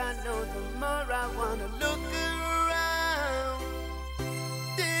less I know, the more I wanna look around,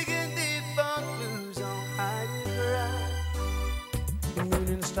 digging deep for clues on higher ground. The moon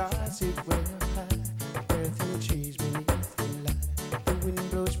and the stars sit way up high, earth and the trees beneath the light. The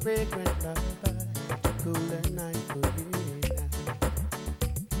wind blows fragrant lullaby to cool the night for you and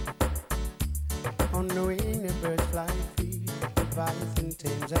I. On the wing, the birds fly free, the Leviathan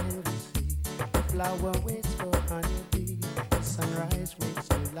tames and the sea. The flower waits for honeybee, the sunrise wakes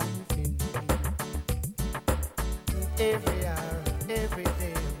new life in me. Every hour, every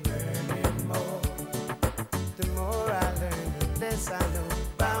day, I'm learning more. The more I learn, the less I know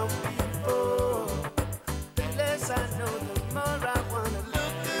about before. The less I know, the more I wanna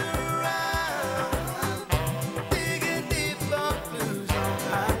look around, digging deep for clues on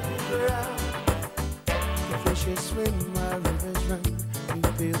higher ground. The fishes swim while rivers run,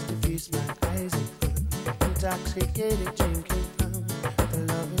 new fields to feast my eyes and fun, intoxicated drinking from the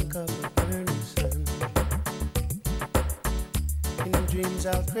loving cup of burning sun. In dreams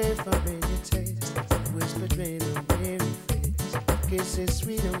I'll crave for baby taste, whispered rain on weary face, kisses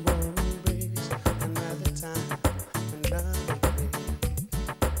sweet and warm embrace, another time, another place.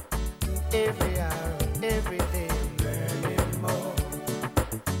 Every hour, every day, I'm learning more.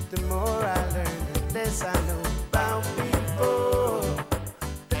 The more I learn, the less I know about before.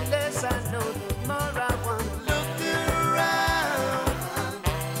 The less I know, the more I wanna look around,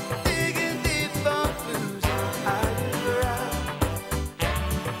 digging deep for clues on higher ground.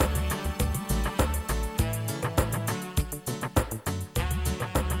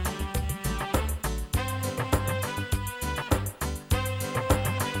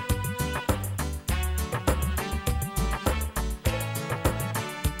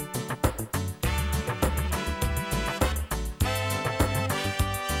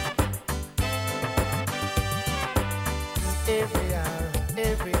 Every hour,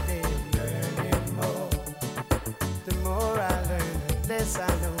 every day, I'm learning more. The more I learn, the less I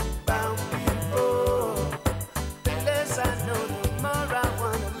know about before. The less I know, the more I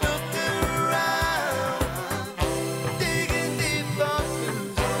wanna look around, digging deep for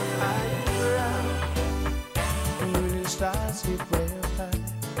clues on higher ground. The moon and stars sit way up high,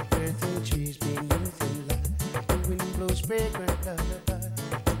 earth and trees beneath the light. The wind blows fragrant lullaby,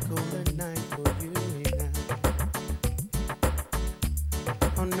 to cool the night for you and I.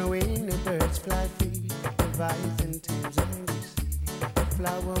 On the wing, the birds fly free, the Leviathan tames and the sea. The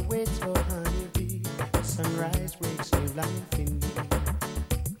flower waits for honeybee, the sunrise wakes new life in me.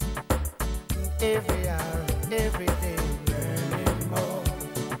 Every hour, every day, I'm learning more.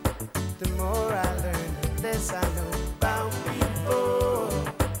 The more I learn, the less I know about before.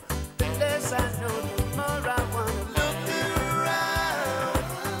 The less I know, the more I wanna look around,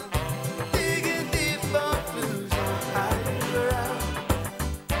 digging deep for clues on higher ground.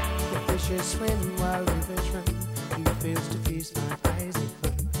 The fishes swim while rivers run, new fields to feast my eyes and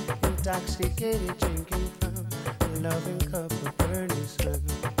fun, intoxicated drinking from the loving cup of burning sun.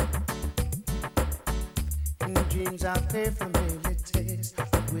 In dreams I pray for merely taste,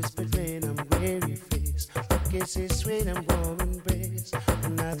 with whispered rain on weary face, kisses sweet and warm embrace,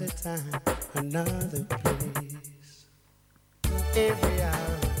 another time, another place. Every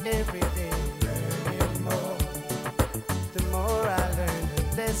hour, every day, I'm learning more. The more I learn, the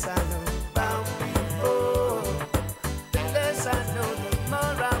less I know about before. The less I know, the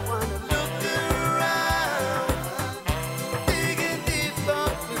more I wanna look around, digging deep for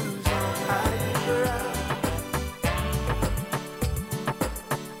clues on higher ground.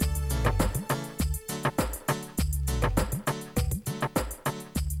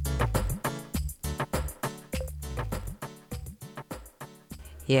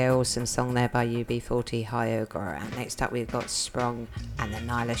 Yeah, awesome song there by UB40, Higher Ground. Next up, we've got Sprung and the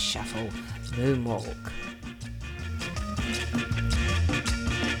Nyla Shuffle, Moonwalk.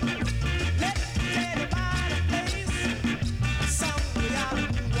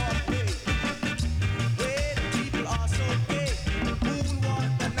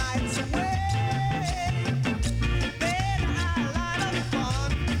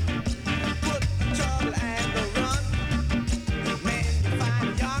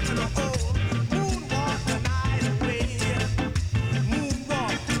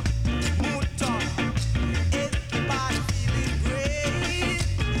 Moonwalk, moon talk,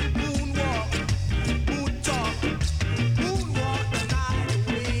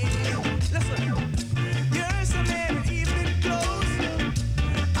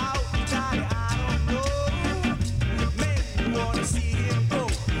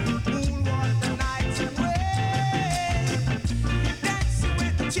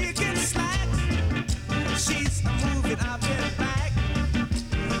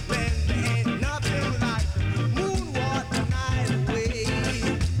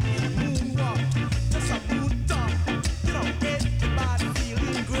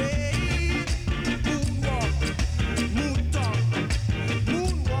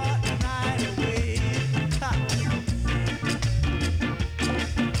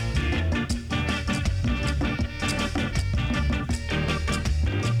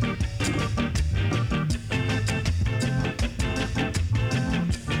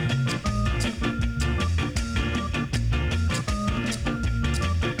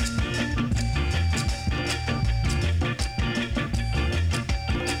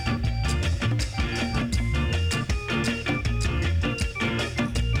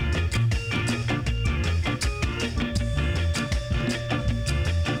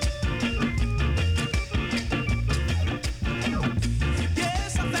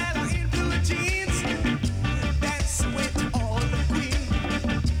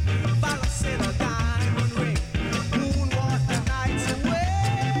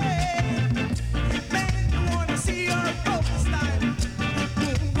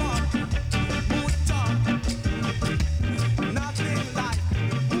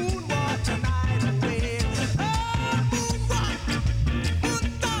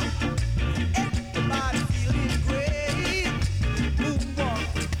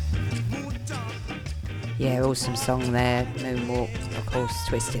 Yeah, awesome song there. Moonwalk, of course,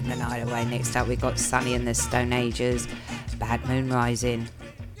 twisting the night away. Next up, we've got Sonny and the Stone Ages, Bad Moon Rising.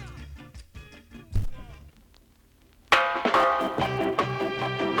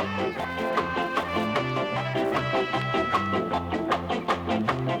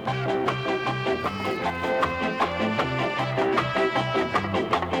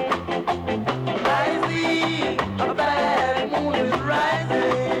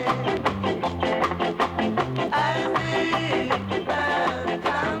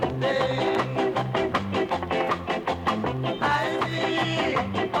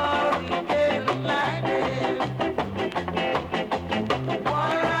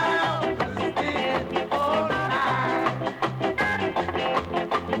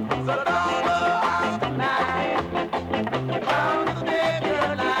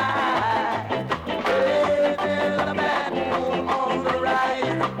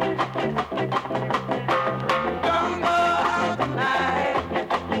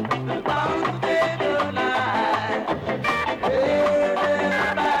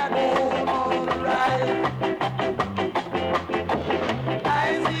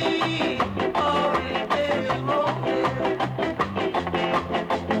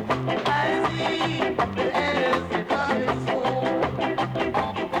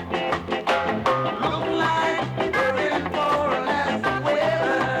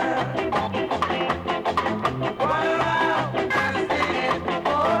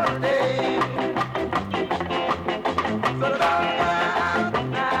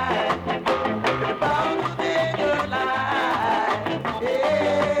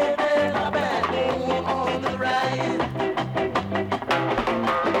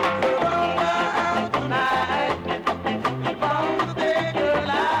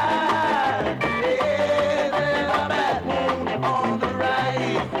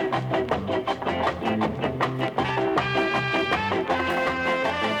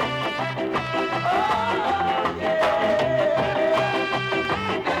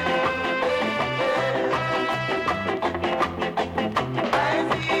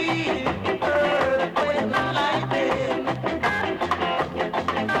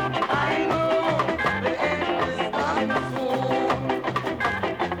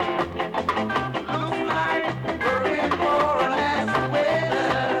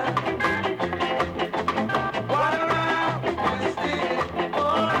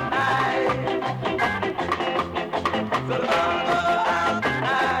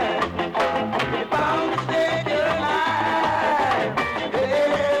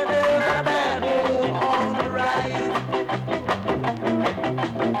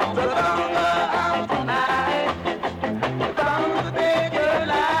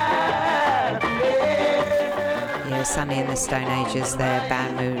 Sonny and the Stone Ages there,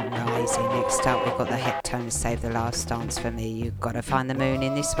 Bad Moon Rising. Next up, we've got the Heptones, Save the Last Dance for Me. You've got to find the moon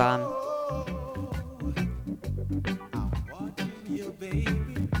in this one.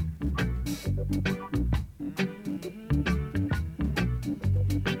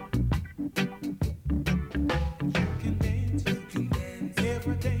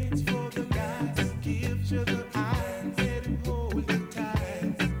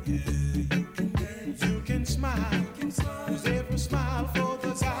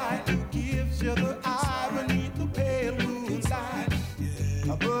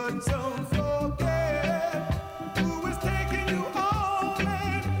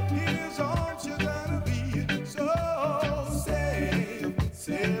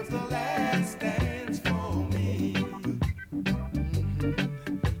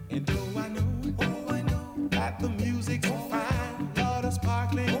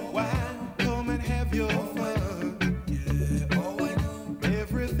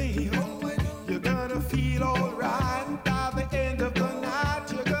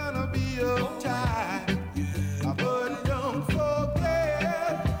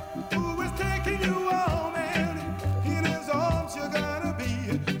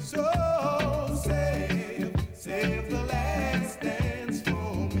 So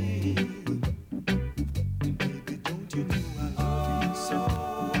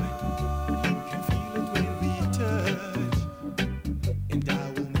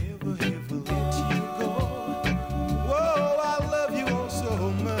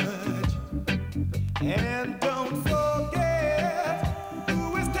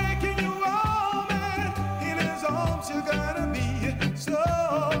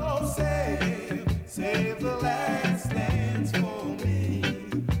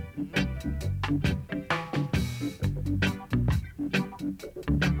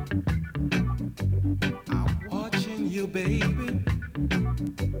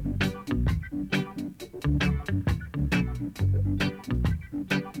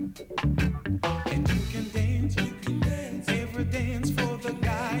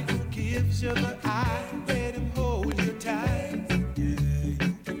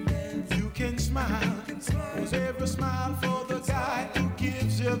smile. Was every smile for the guy who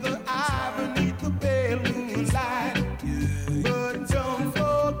gives you the eye beneath the pale moonlight. But don't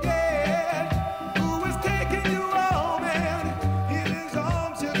forget who is taking you home, and in his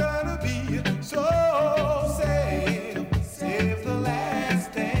arms you're gonna be so safe. Save the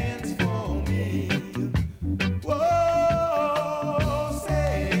last dance for me. Whoa,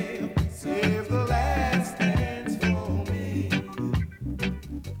 save the last dance for me.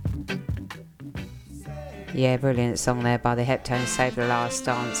 Yeah, brilliant song there by the Heptones, Save the Last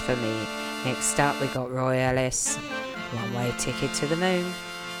Dance for Me. Next up we got Roy Ellis, One Way Ticket to the Moon.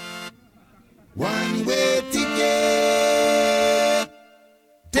 One way ticket,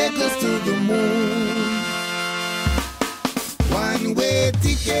 take us to the moon. One way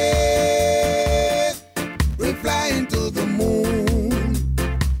ticket, we're flying to the moon.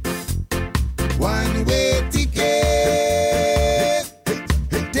 One way ticket,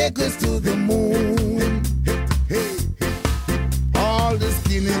 take us to the moon. All the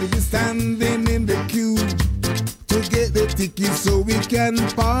skinny be standing in the queue to get the ticket so we can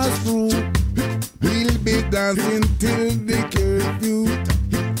pass through. We'll be dancing till the curfew.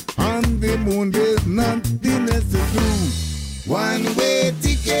 On the moon there's nothing else to do. One way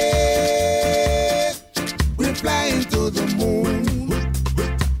ticket, we're flying to the moon.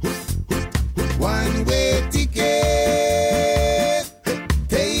 One way ticket,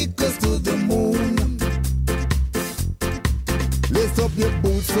 take us to the moon. Lace up your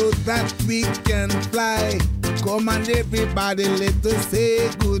boots so that we can fly. Come on everybody, let us say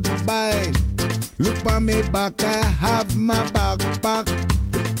goodbye. Look by me back, I have my backpack.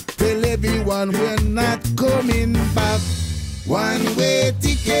 Tell everyone we're not coming back. One way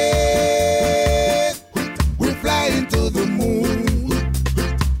ticket, we're flying to the moon.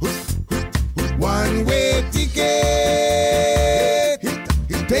 One way ticket,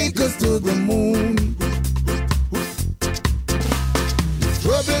 take us to the moon.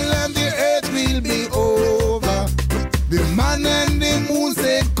 Trouble on the earth will be over. The man and the moon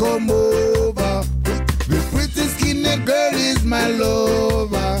said come over. The pretty skinny girl is my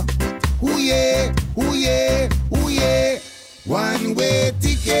lover. Ooh yeah, ooh yeah, ooh yeah. One way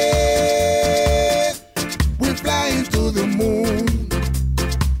ticket, we're flying to the moon.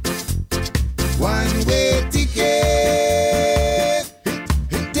 One way ticket,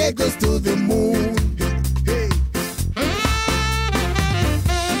 take us to the moon.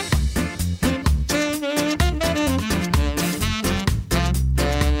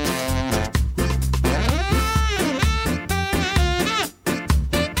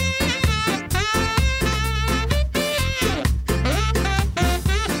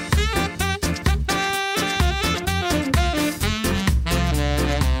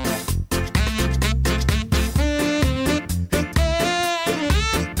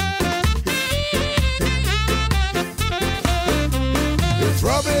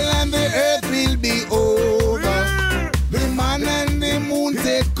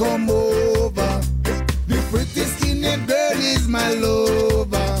 Come over. The pretty skinny girl is my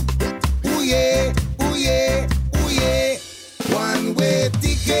lover. Ooh yeah, ooh yeah, ooh yeah. One way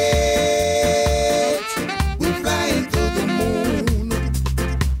ticket, we're flying to the moon.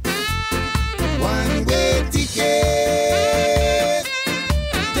 One way ticket,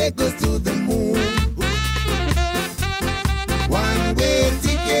 take us to the moon. One way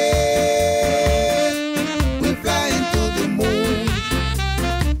ticket, we're flying to the moon.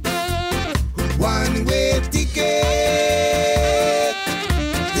 One way ticket,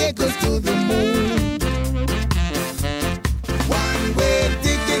 take us to the moon. One way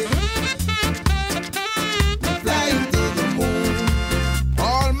ticket, flying to the moon.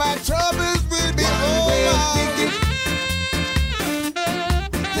 All my troubles will be over.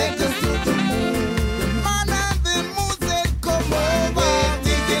 Take us to the moon. The man and the moon said come over.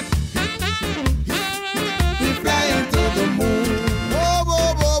 We're flying to the moon.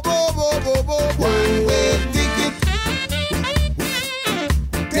 One way ticket,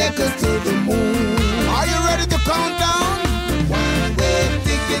 take us to the moon. Are you ready to count down? One way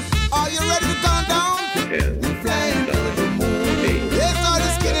ticket, are you ready to count down? We're flying to the moon. Yes, all the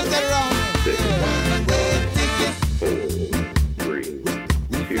skinny get around. One way ticket, 4, 3,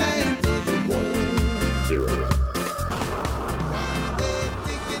 2, 1, 0.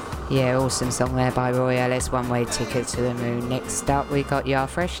 Yeah, awesome song there by Roy Ellis, One Way Ticket to the Moon. Next up we got Your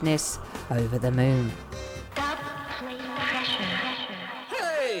Freshness, Over the Moon.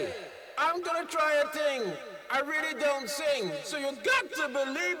 Hey, I'm gonna try a thing. I really don't sing, so you got to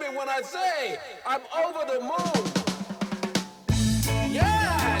believe me when I say I'm over the moon.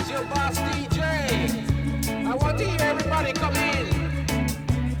 Yeah, it's your boss DJ. I want to hear everybody come in.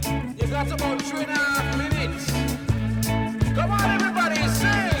 You got about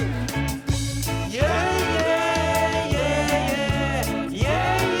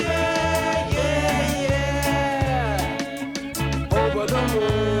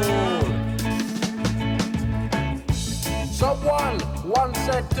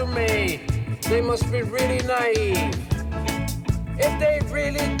said to me, they must be really naive if they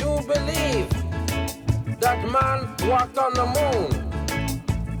really do believe that man walked on the moon.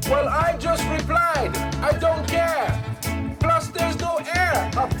 Well, I just replied, I don't care. Plus, there's no air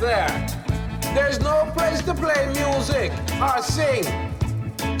up there. There's no place to play music or sing.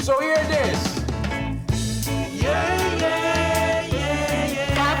 So here it is. Yeah, yeah, yeah,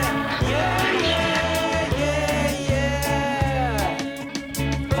 yeah. Yeah, yeah, yeah,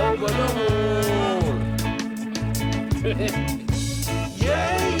 yeah. Over the moon. Yeah,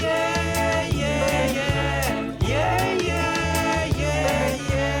 yeah, yeah, yeah. Yeah, yeah, yeah,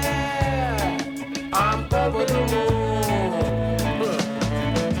 yeah. I'm over the moon.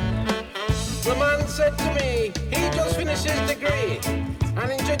 The man said to me, he just finished his degree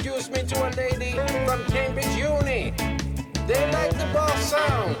and introduced me to a lady from Cambridge Uni. They like the boss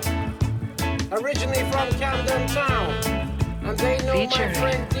sound, originally from Camden Town, and they know my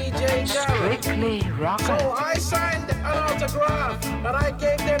friend DJ Garrett. Strictly Rocker. So I signed an autograph and I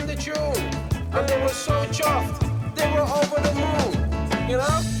gave them the tune, and they were so chuffed, they were over the moon, you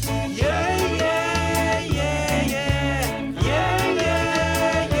know? Yeah, yeah, yeah, yeah, yeah,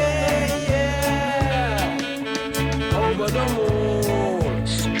 yeah, yeah, yeah. Over the moon.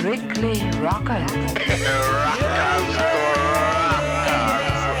 Strictly Rocker.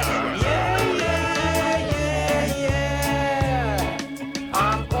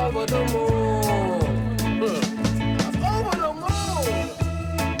 I'm over the moon. I'm over the moon.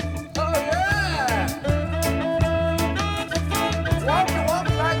 Oh yeah. Walk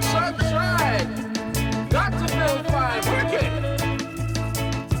like sunshine. Got to feel fine. Wicked.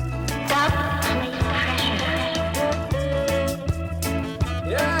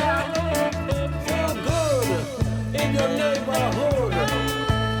 Yeah. Feel good in your neighborhood.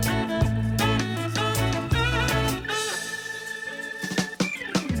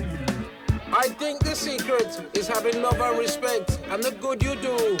 I think the secret is having love and respect, and the good you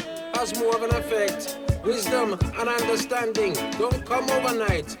do has more of an effect. Wisdom and understanding don't come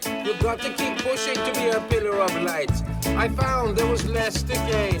overnight. You got to keep pushing to be a pillar of light. I found there was less to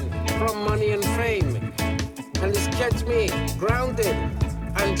gain from money and fame, and this kept me grounded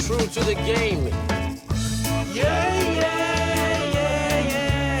and true to the game. Yeah, yeah, yeah,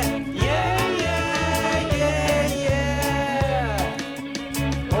 yeah, yeah, yeah, yeah,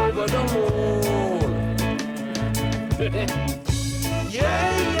 yeah. Over the moon. Yeah, yeah,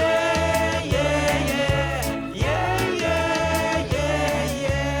 yeah, yeah, yeah, yeah, yeah,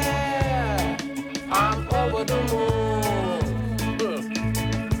 yeah. I'm over the moon.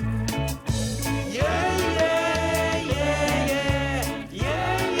 Yeah, yeah, yeah, yeah,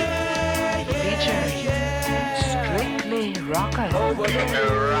 yeah, yeah, yeah. Strictly Rocker. Over the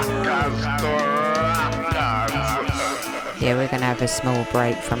Yeah, we're going to have a small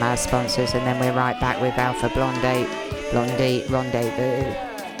break from our sponsors and then we're right back with Alpha Blondie Rendezvous.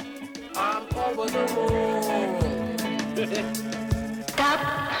 I'm over the moon. Stop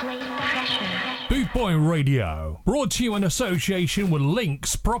playing pressure. Bootboy Radio, brought to you in association with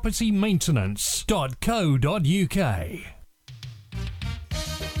linkspropertymaintenance.co.uk.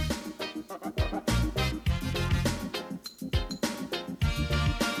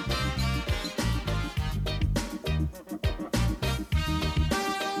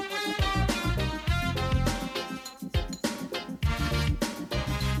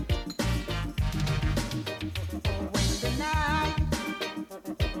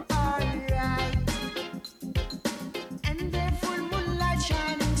 And the full moonlight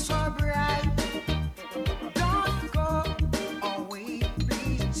shining so bright. Don't go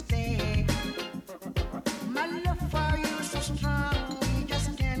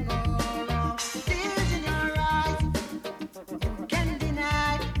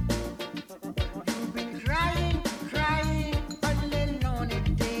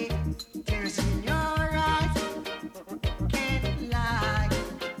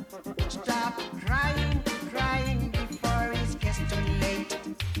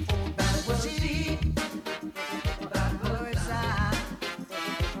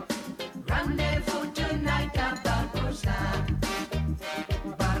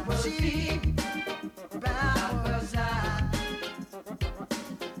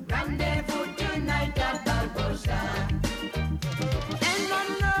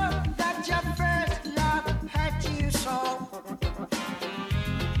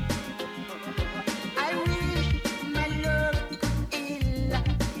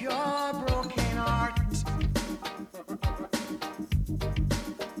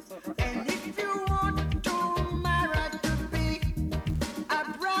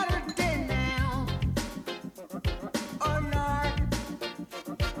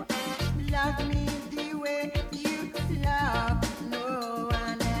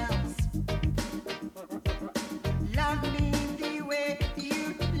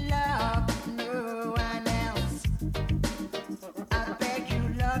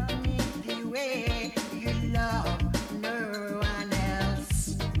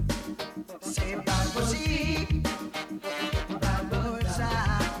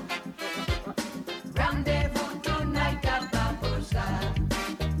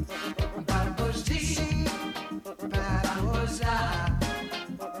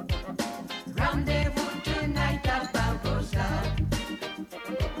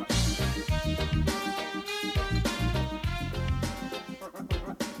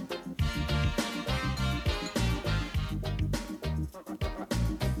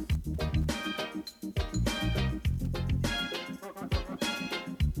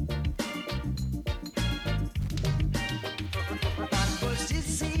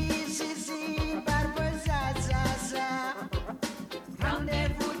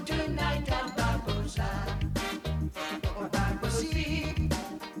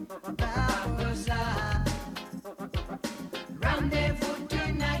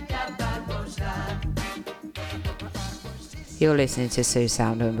You're listening to Sue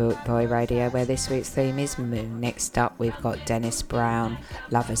Sound on Boot Boy Radio, where this week's theme is Moon. Next up, we've got Dennis Brown.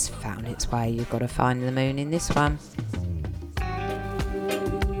 Love has found its way. You've got to find the moon in this one.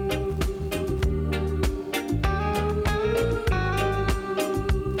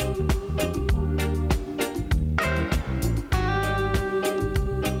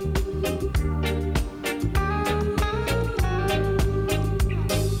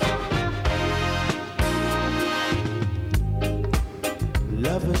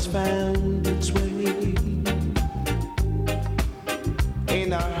 Love has found its way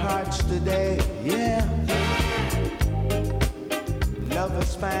in our hearts today, yeah. Love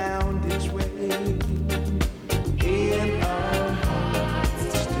has found its way in our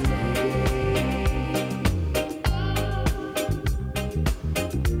hearts today.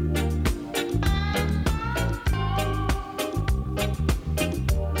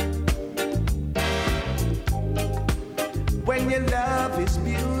 When your love is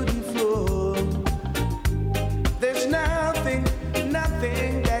beautiful, there's nothing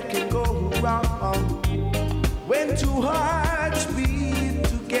that can go wrong. When two hearts beat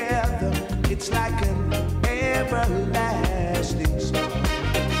together, it's like an everlasting song.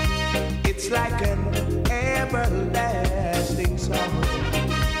 It's like an everlasting song.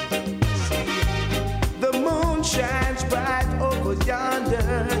 See, the moon shines bright over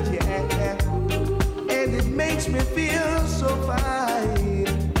yonder, yeah, and it makes me feel so fine.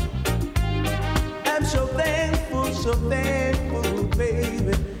 I'm so thankful,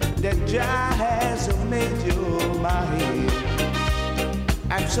 baby, that Jah has made you mine.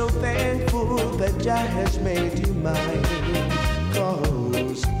 I'm so thankful that Jah has made you mine,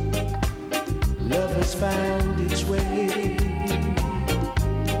 'cause love has found its way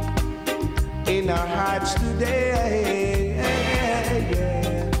in our hearts today,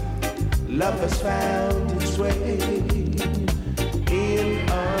 yeah. Love has found its way in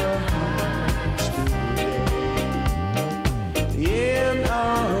our hearts today. In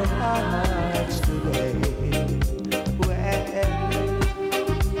our hearts today.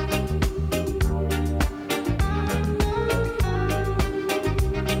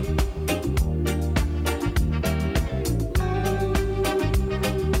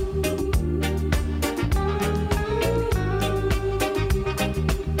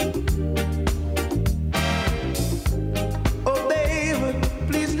 Oh baby,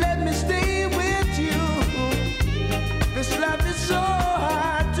 please let me stay with you. This love is so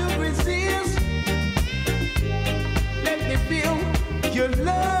hard to resist. Let me feel your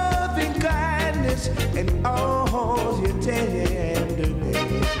loving kindness and all your tenderness.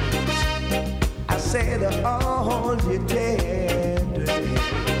 I said all your tenderness.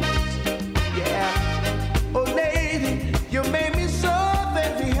 Yeah. Oh lady, you made me so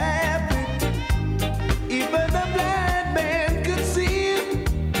very happy. Even a blind man could see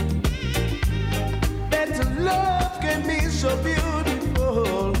that love can be so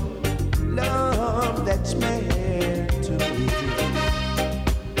beautiful. Love that's meant to be.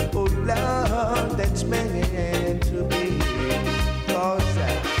 Oh, love that's meant to be. 'Cause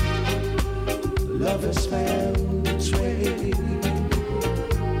love has found its way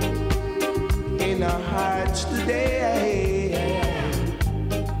in our hearts today.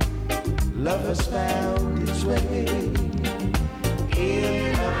 Love has found its way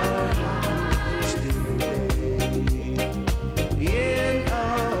in our hearts today. In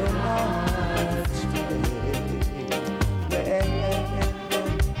our hearts today.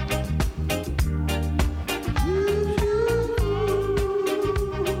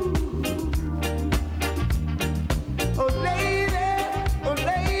 Oh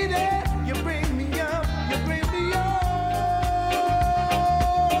lady, you bring me up, you bring me up.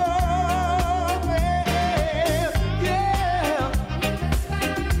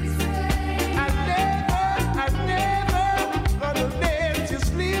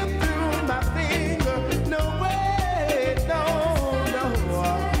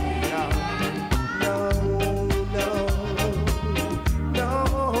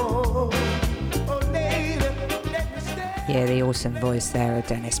 Yeah, the awesome voice there of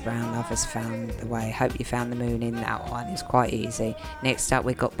Dennis Brown. Love has found the way. Hope you found the moon in that one. It's quite easy. Next up,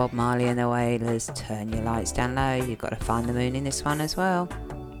 we've got Bob Marley and the Wailers. Turn your lights down low. You've got to find the moon in this one as well.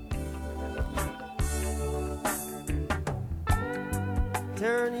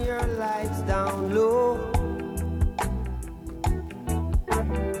 Turn your lights down low.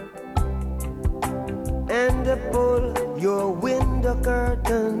 And pull your window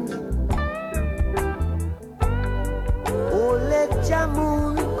curtains. Oh, let your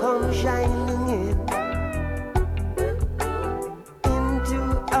moon come shining in into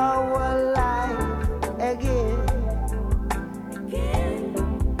our life again.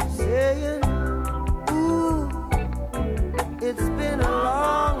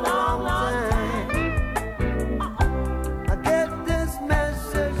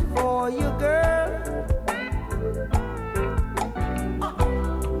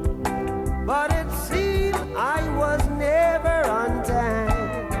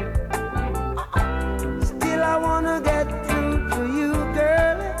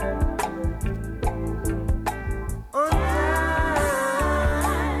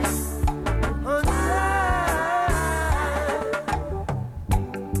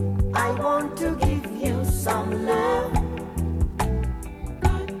 want to give you some love.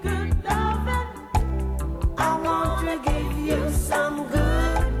 Good, good loving. I want to give you some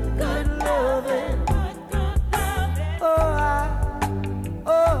good, good loving. Oh,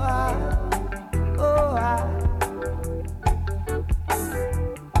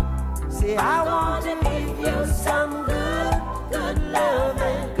 see, I want to give you some good, good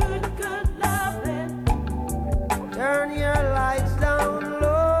loving. Good, good loving. Turn your lights down low.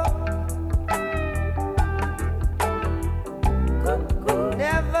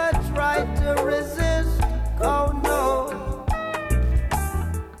 Never try to resist. Oh no.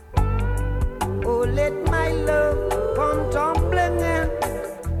 Oh, let my love come tumbling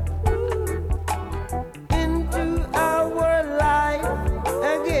into our life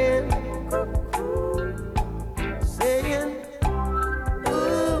again, saying,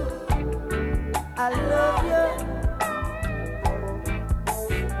 ooh, I love you,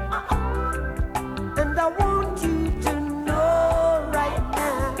 and I want you to know right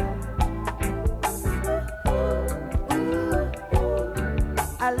now, ooh,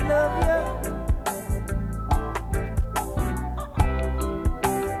 I love you.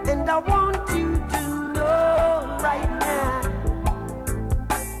 And I want you to know right now,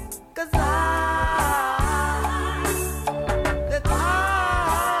 'cause I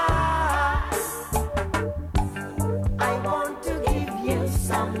want to give you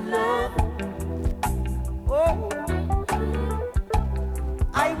some love. Oh,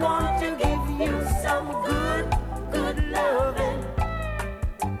 I want to give you some good, good loving.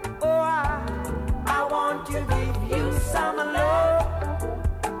 Oh, I want to give you some love.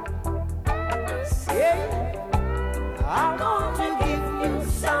 I want to give you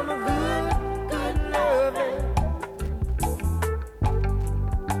some good, good loving.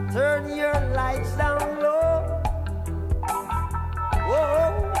 Turn your lights down low. Whoa.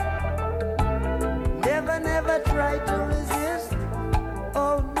 Never, never try to resist.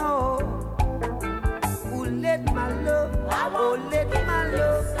 Oh no. Oh, let my love, oh, let my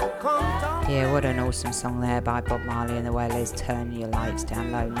love come down. Yeah, what an awesome song there by Bob Marley and the Wailers. Turn your lights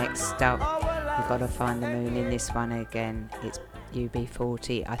down low. Next up, we've got to find the moon in this one again. It's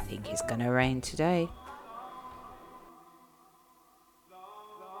UB40. I think it's going to rain today.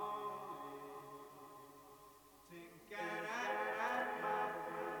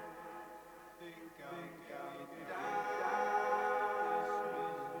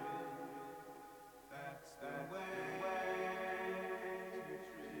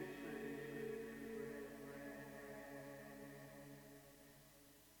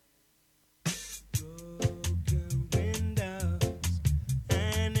 Windows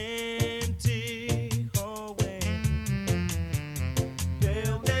and empty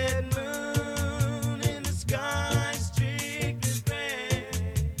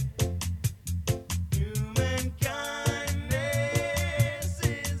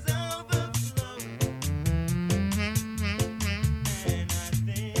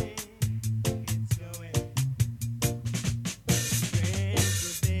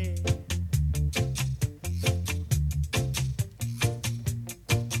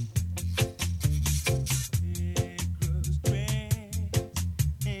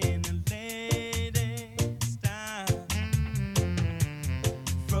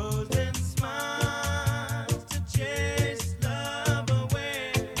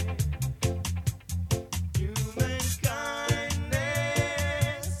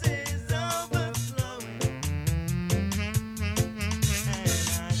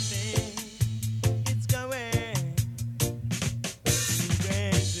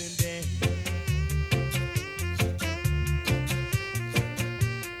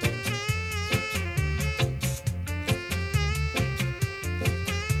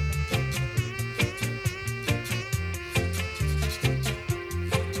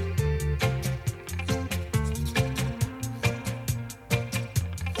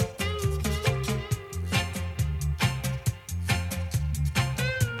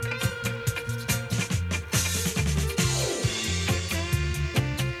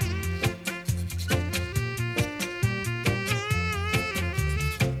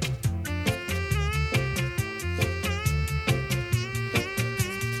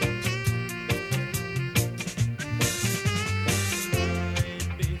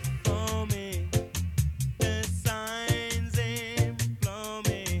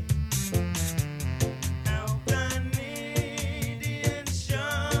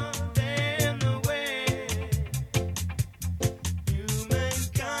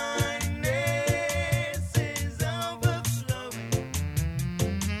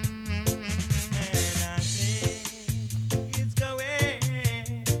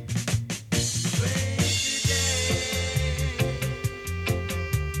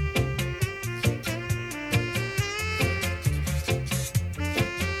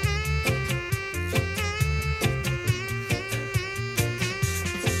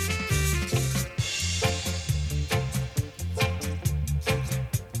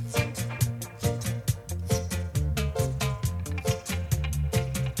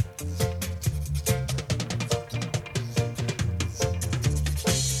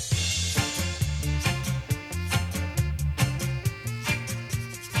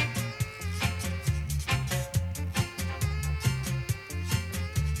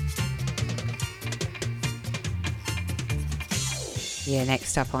Yeah,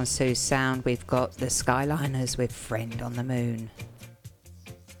 next up on Sue's Sound, we've got the Skyliners with Friend on the Moon.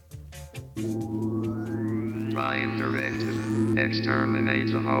 Prime directive.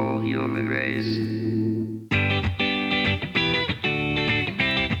 Exterminate the whole human race.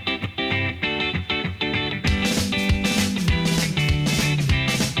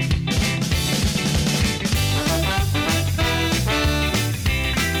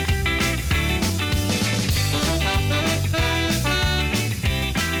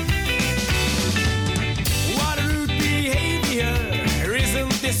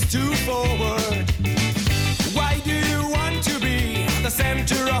 Too forward. Why do you want to be the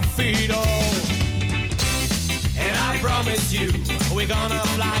center of it all? And I promise you, we're gonna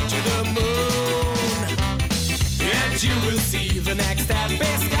fly to the moon, and you will see the next step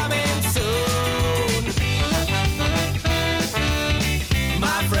is coming soon.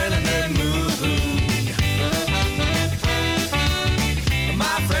 My friend on the moon,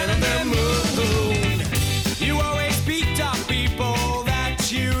 my friend on the moon. You always beat up people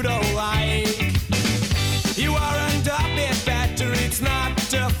you don't like. You aren't a bit better, it's not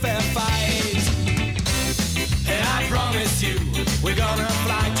a fair fight. And I promise you, we're gonna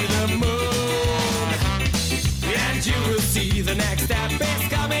fly to the moon, and you will see the next step is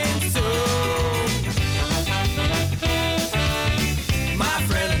coming soon. My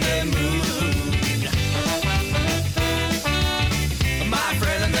friend on the moon, my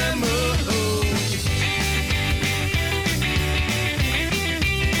friend on the moon.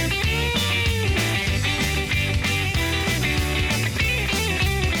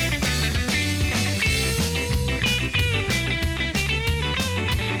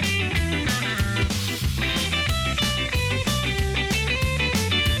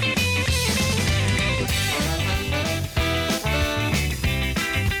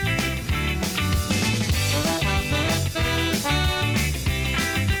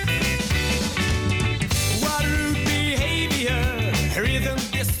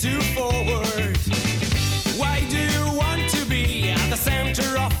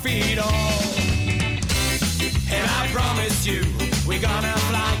 You, we're gonna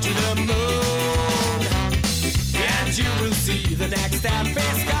fly to the moon, and you will see the next step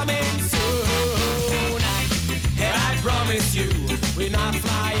is coming soon. And I promise you, we're not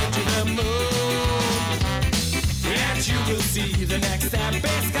flying to the moon, and you will see the next step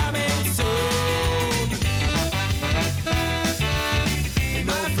is coming soon.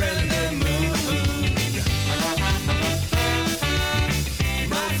 My friend the moon,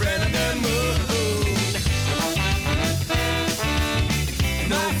 my friend the moon.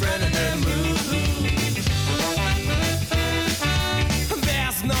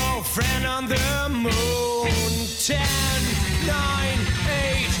 Friend on the moon. 10, 9,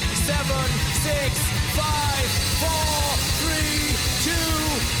 8, 7, 6, 5, 4, 3, 2,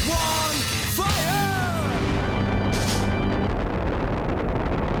 1, fire!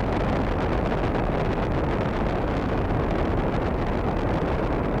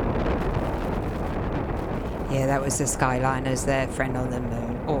 Yeah, that was the Skyliners there, Friend on the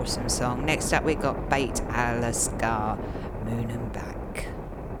Moon. Awesome song. Next up we got Bait Alaska, Moon and Back.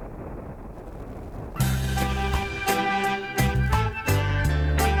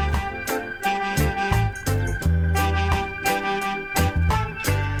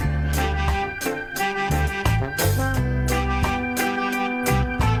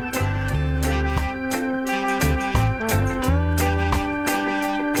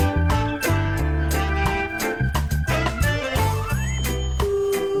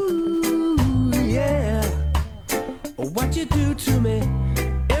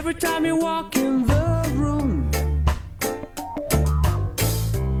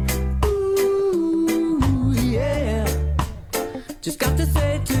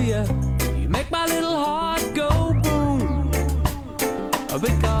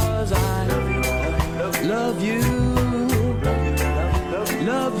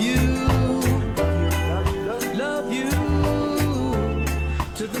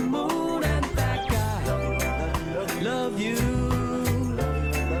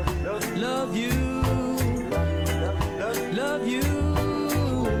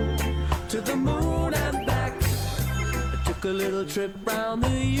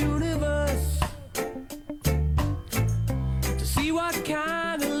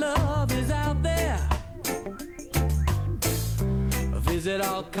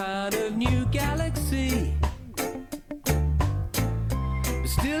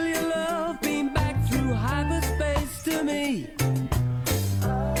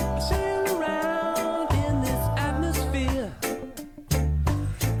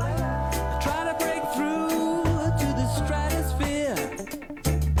 Try to break through to the stratosphere.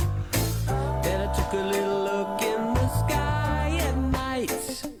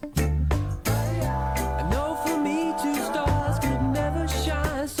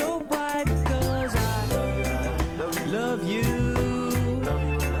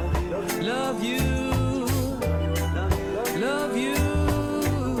 love you, love you,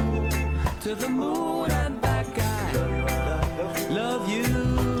 to the moon and back. I love you,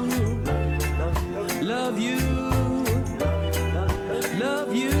 love you,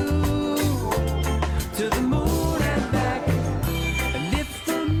 love you, to the moon and back. And if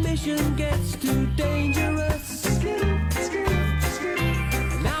the mission gets too dangerous, and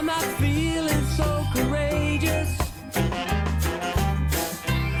I'm not feeling so courageous,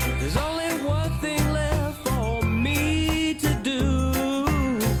 there's only one thing left for me to do.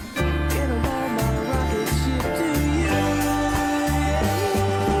 Get on my rocket ship to you.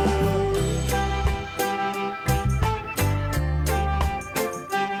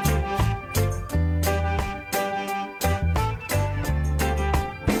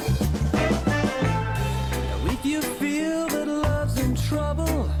 Now if you feel that love's in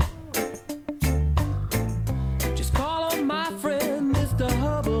trouble, just call on my friend Mr.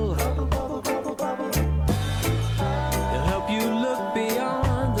 Hubble. He'll help you look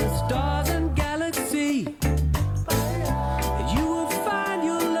beyond the stars and galaxy, and you will find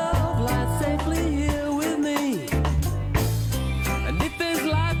your love lies safely here with me. And if there's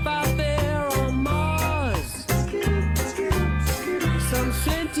life out there on Mars, some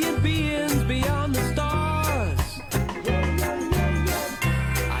sentient beings beyond the stars,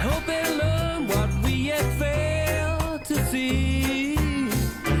 I hope they learn what we yet fail to see.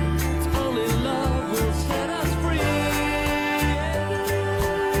 It's only love will set us free.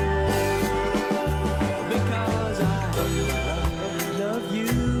 Because I love you,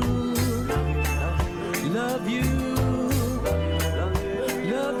 love you,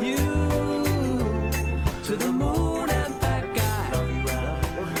 love you, to the moon and back. I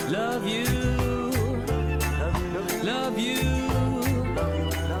love you, love you.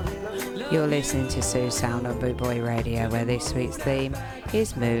 You're listening to Sue Sound on Boot Boy Radio, where this week's theme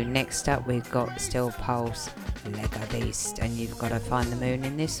is Moon. Next up, we've got Still Pulse, Lego Beast, and you've got to find the moon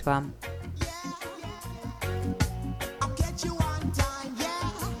in this one.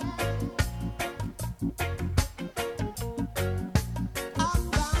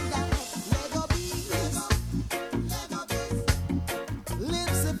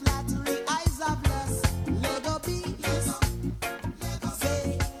 Lips of flattery, eyes of lust, Lego bees.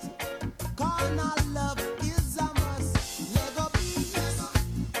 Say, carnal love is a must, Lego bees.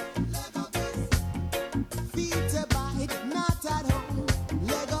 Feet to bite, not at home,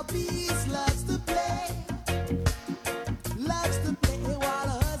 Lego bees loves to play. Loves to play while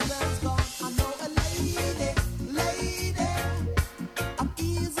her husband's gone. I know a lady, lady of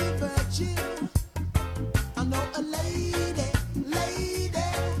easy virtue. I know a lady, lady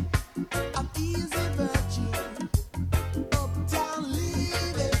of easy virtue. Uptown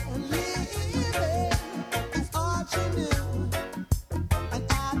living, living is all she knew. And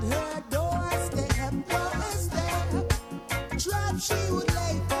at her doorstep, trap she would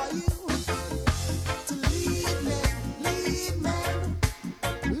lay for you. To lead men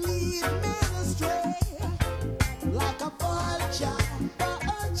astray. Like a vulture,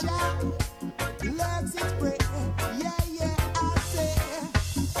 lurks its prey. Yeah, yeah, I say,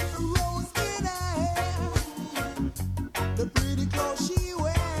 rose in her hair, the pretty clothes she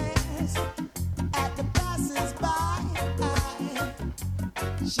wears at the passers by.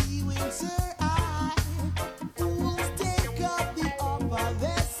 She winks her eye. Fools take up the offer,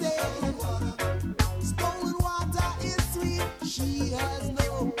 they say. Stolen water is sweet. She has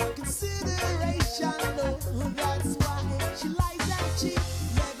no consideration, no. That's why she lies and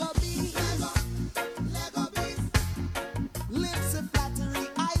cheats. Lego bees, Lego bees. Lips of flattery,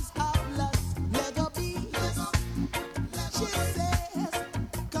 eyes of lust, Lego bees. She says,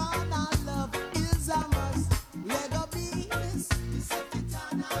 carnal love is a must, Lego bees.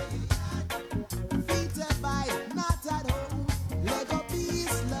 Feet to bite, not at home, Lego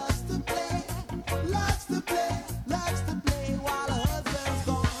bees loves to play, loves to play, loves to play while her husband's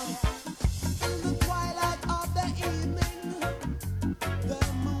gone. In the twilight of the evening, the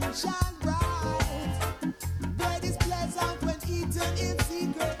moon shines bright. Bread is pleasant when eaten in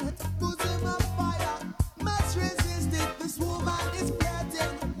secret. Bosom of fire must resist it. This woman is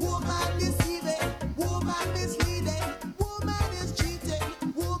flirting, woman deceiving, woman misleading, woman is cheating,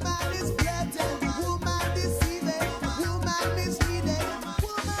 woman is flirting, woman deceiving, woman misleading,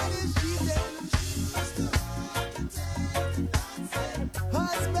 woman is cheating.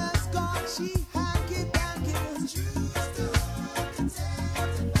 Husband's gone, she hanky panky.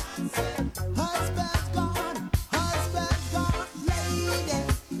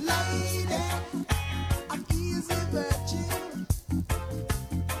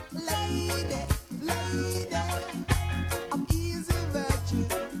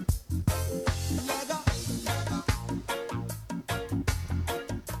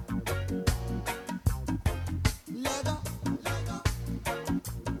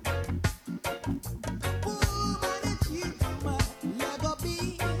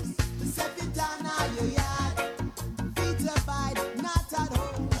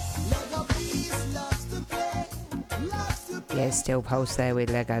 There's still Pulse there with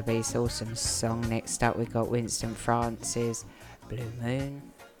Lego Beast, awesome song. Next up we got Winston Francis, Blue Moon.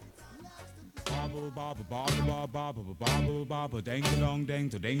 Bobble bobble bobble bobble bobble bobble bobble ding dong ding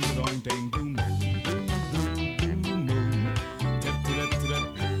to ding dong ding blue moon blue moon tip to the blue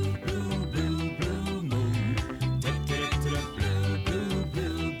blue moon tip to the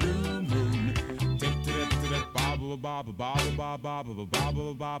blue moon tip to the bobble bobble bobble bobble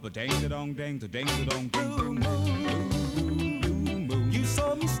bobble bobble ding dong ding to ding dong ding blue moon. You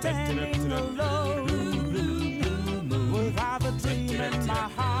saw me standing alone without a dream in my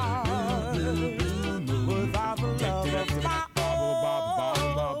heart. Without the love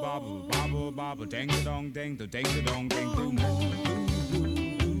of my own bobble ding dong ding to ding dong ding blue moon.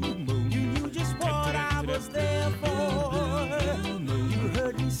 You knew just what I was there for. You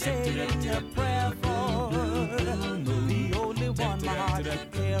heard me saying a prayer for the only one my heart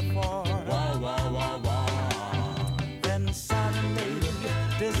could care for. Wah wah wah wah. Then suddenly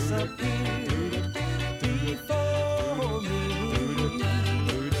disappeared before me.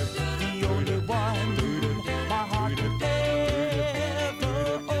 The only one my heart could ever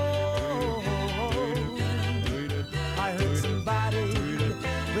own. I heard somebody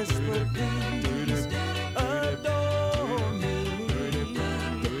whisper, please adore me.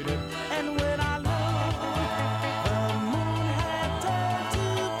 And when I looked, the moon had turned to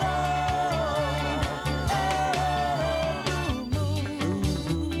gold. Blue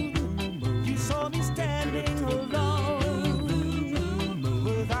moon, you saw me standing alone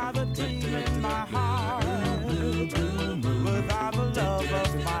without a dream in my heart, without a love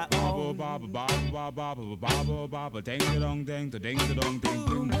of my own. Bobble bobble bobble bobble bobble ding dong ding to ding dong ding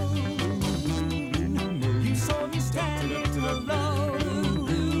blue moon. You saw me standing alone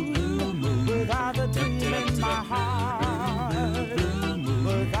without a dream in my heart,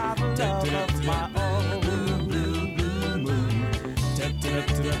 without a love of my own. Tip tip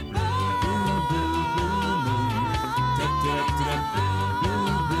to the blue moon. Tip tip to the blue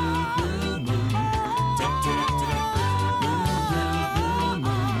moon. Tip tip to the blue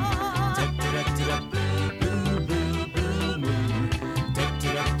moon. Tip tip to the blue moon. Tip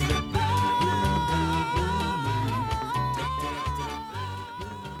tip to the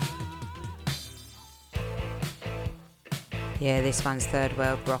Yeah, this one's third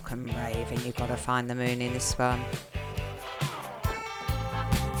world rock and rave, and you've got to find the moon in this one.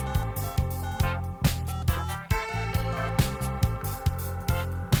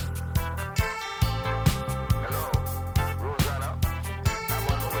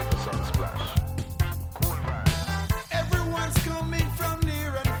 Everyone's coming from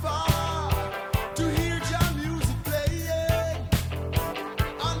near and far to hear your music playing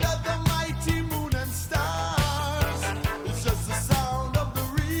under the mighty moon and stars. It's just the sound of the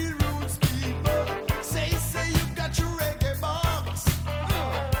real roots people. Say you got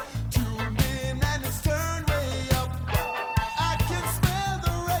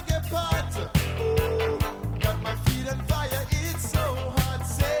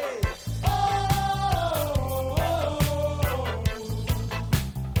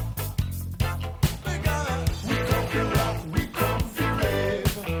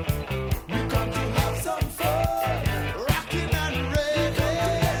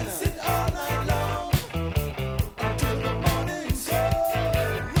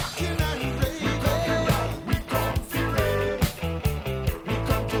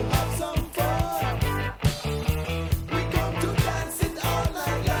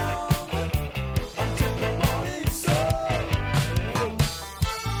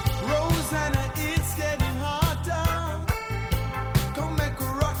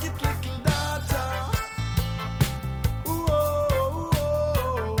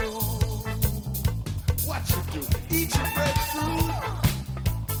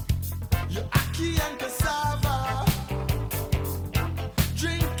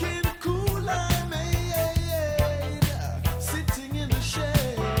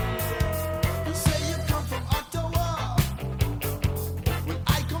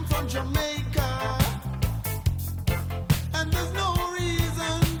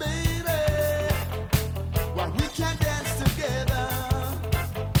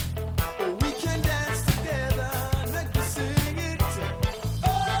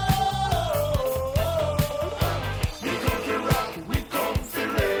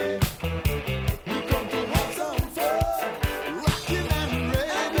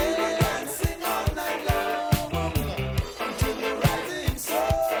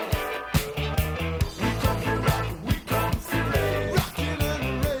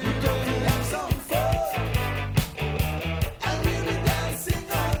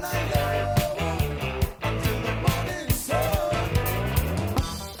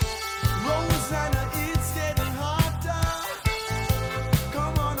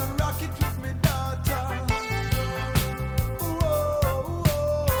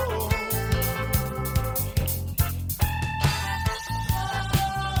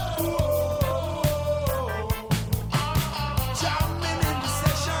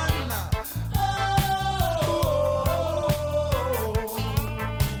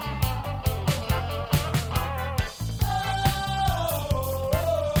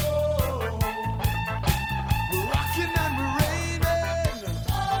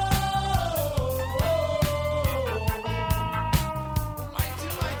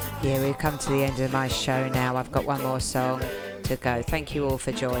Yeah, we've come to the end of my show now. I've got one more song to go. Thank you all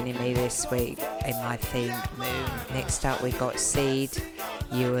for joining me this week in my themed moon. Next up we've got Seed,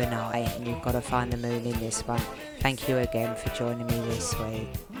 You and I, and you've got to find the moon in this one. Thank you again for joining me this week.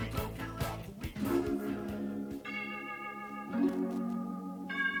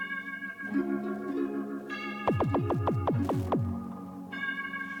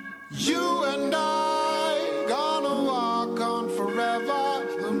 You and I gonna walk on forever.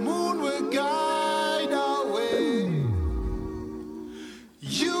 The moon will guide our way.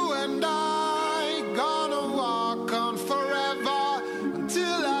 You and I gonna walk on forever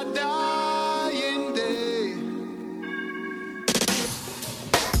until our dying day.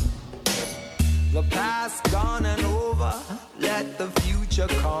 The past gone and over, let the future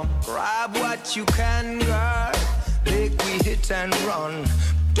come. Grab what you can, girl. Make we hit and run.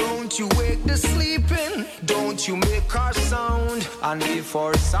 Don't you wake the sleeping, don't you make our sound. And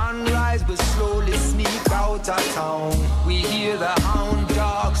before sunrise we slowly sneak out of town. We hear the hound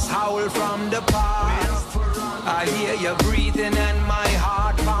dogs howl from the past. I hear you breathing and my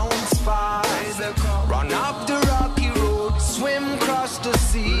heart pounds fast. Run up the rocky road, swim across the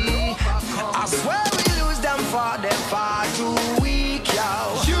sea. I swear we lose them for them far too weak,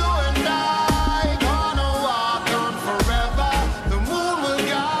 yo. You and I gonna walk on forever. The moon will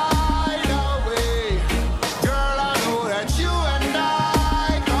guide our way. Girl, I know that you and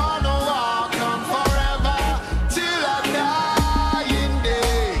I gonna walk on forever till our dying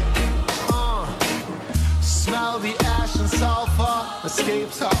day. Smell the ash and sulfur,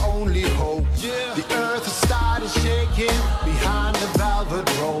 escape's our only hope. The earth has started shaking behind the velvet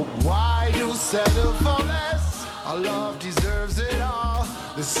rope. Why you settle for less? Our love deserves it all.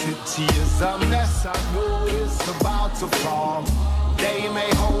 The city is a mess, I know it's about to fall. They may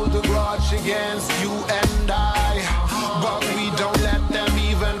hold a grudge against you and I, but we don't let them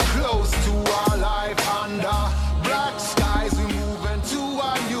even close to our life. Under black skies we move into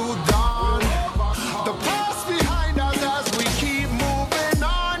a new dawn. The past behind us as we keep moving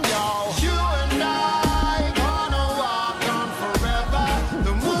on, y'all. You and I gonna walk on forever.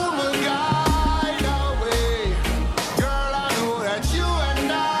 The moon will guide our way. Girl, I know that you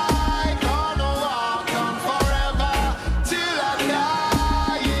and I gonna walk on forever till our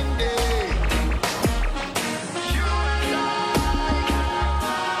dying day. You and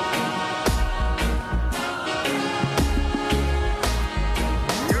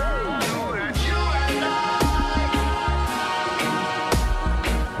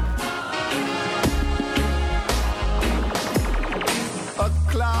a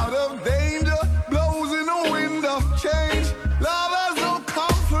cloud of danger blows in a wind of change. Love has no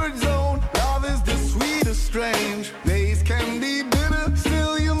comfort zone. Love is the sweetest strange. Days can be bitter,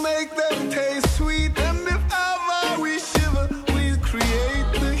 still you make them taste sweet. And if ever we shiver, we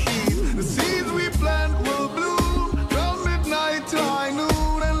create the heat. The seeds we plant will bloom from midnight to high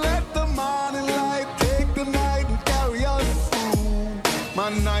noon. And let the morning light take the night and carry us through. My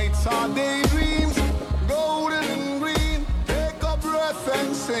nights are daydreams, golden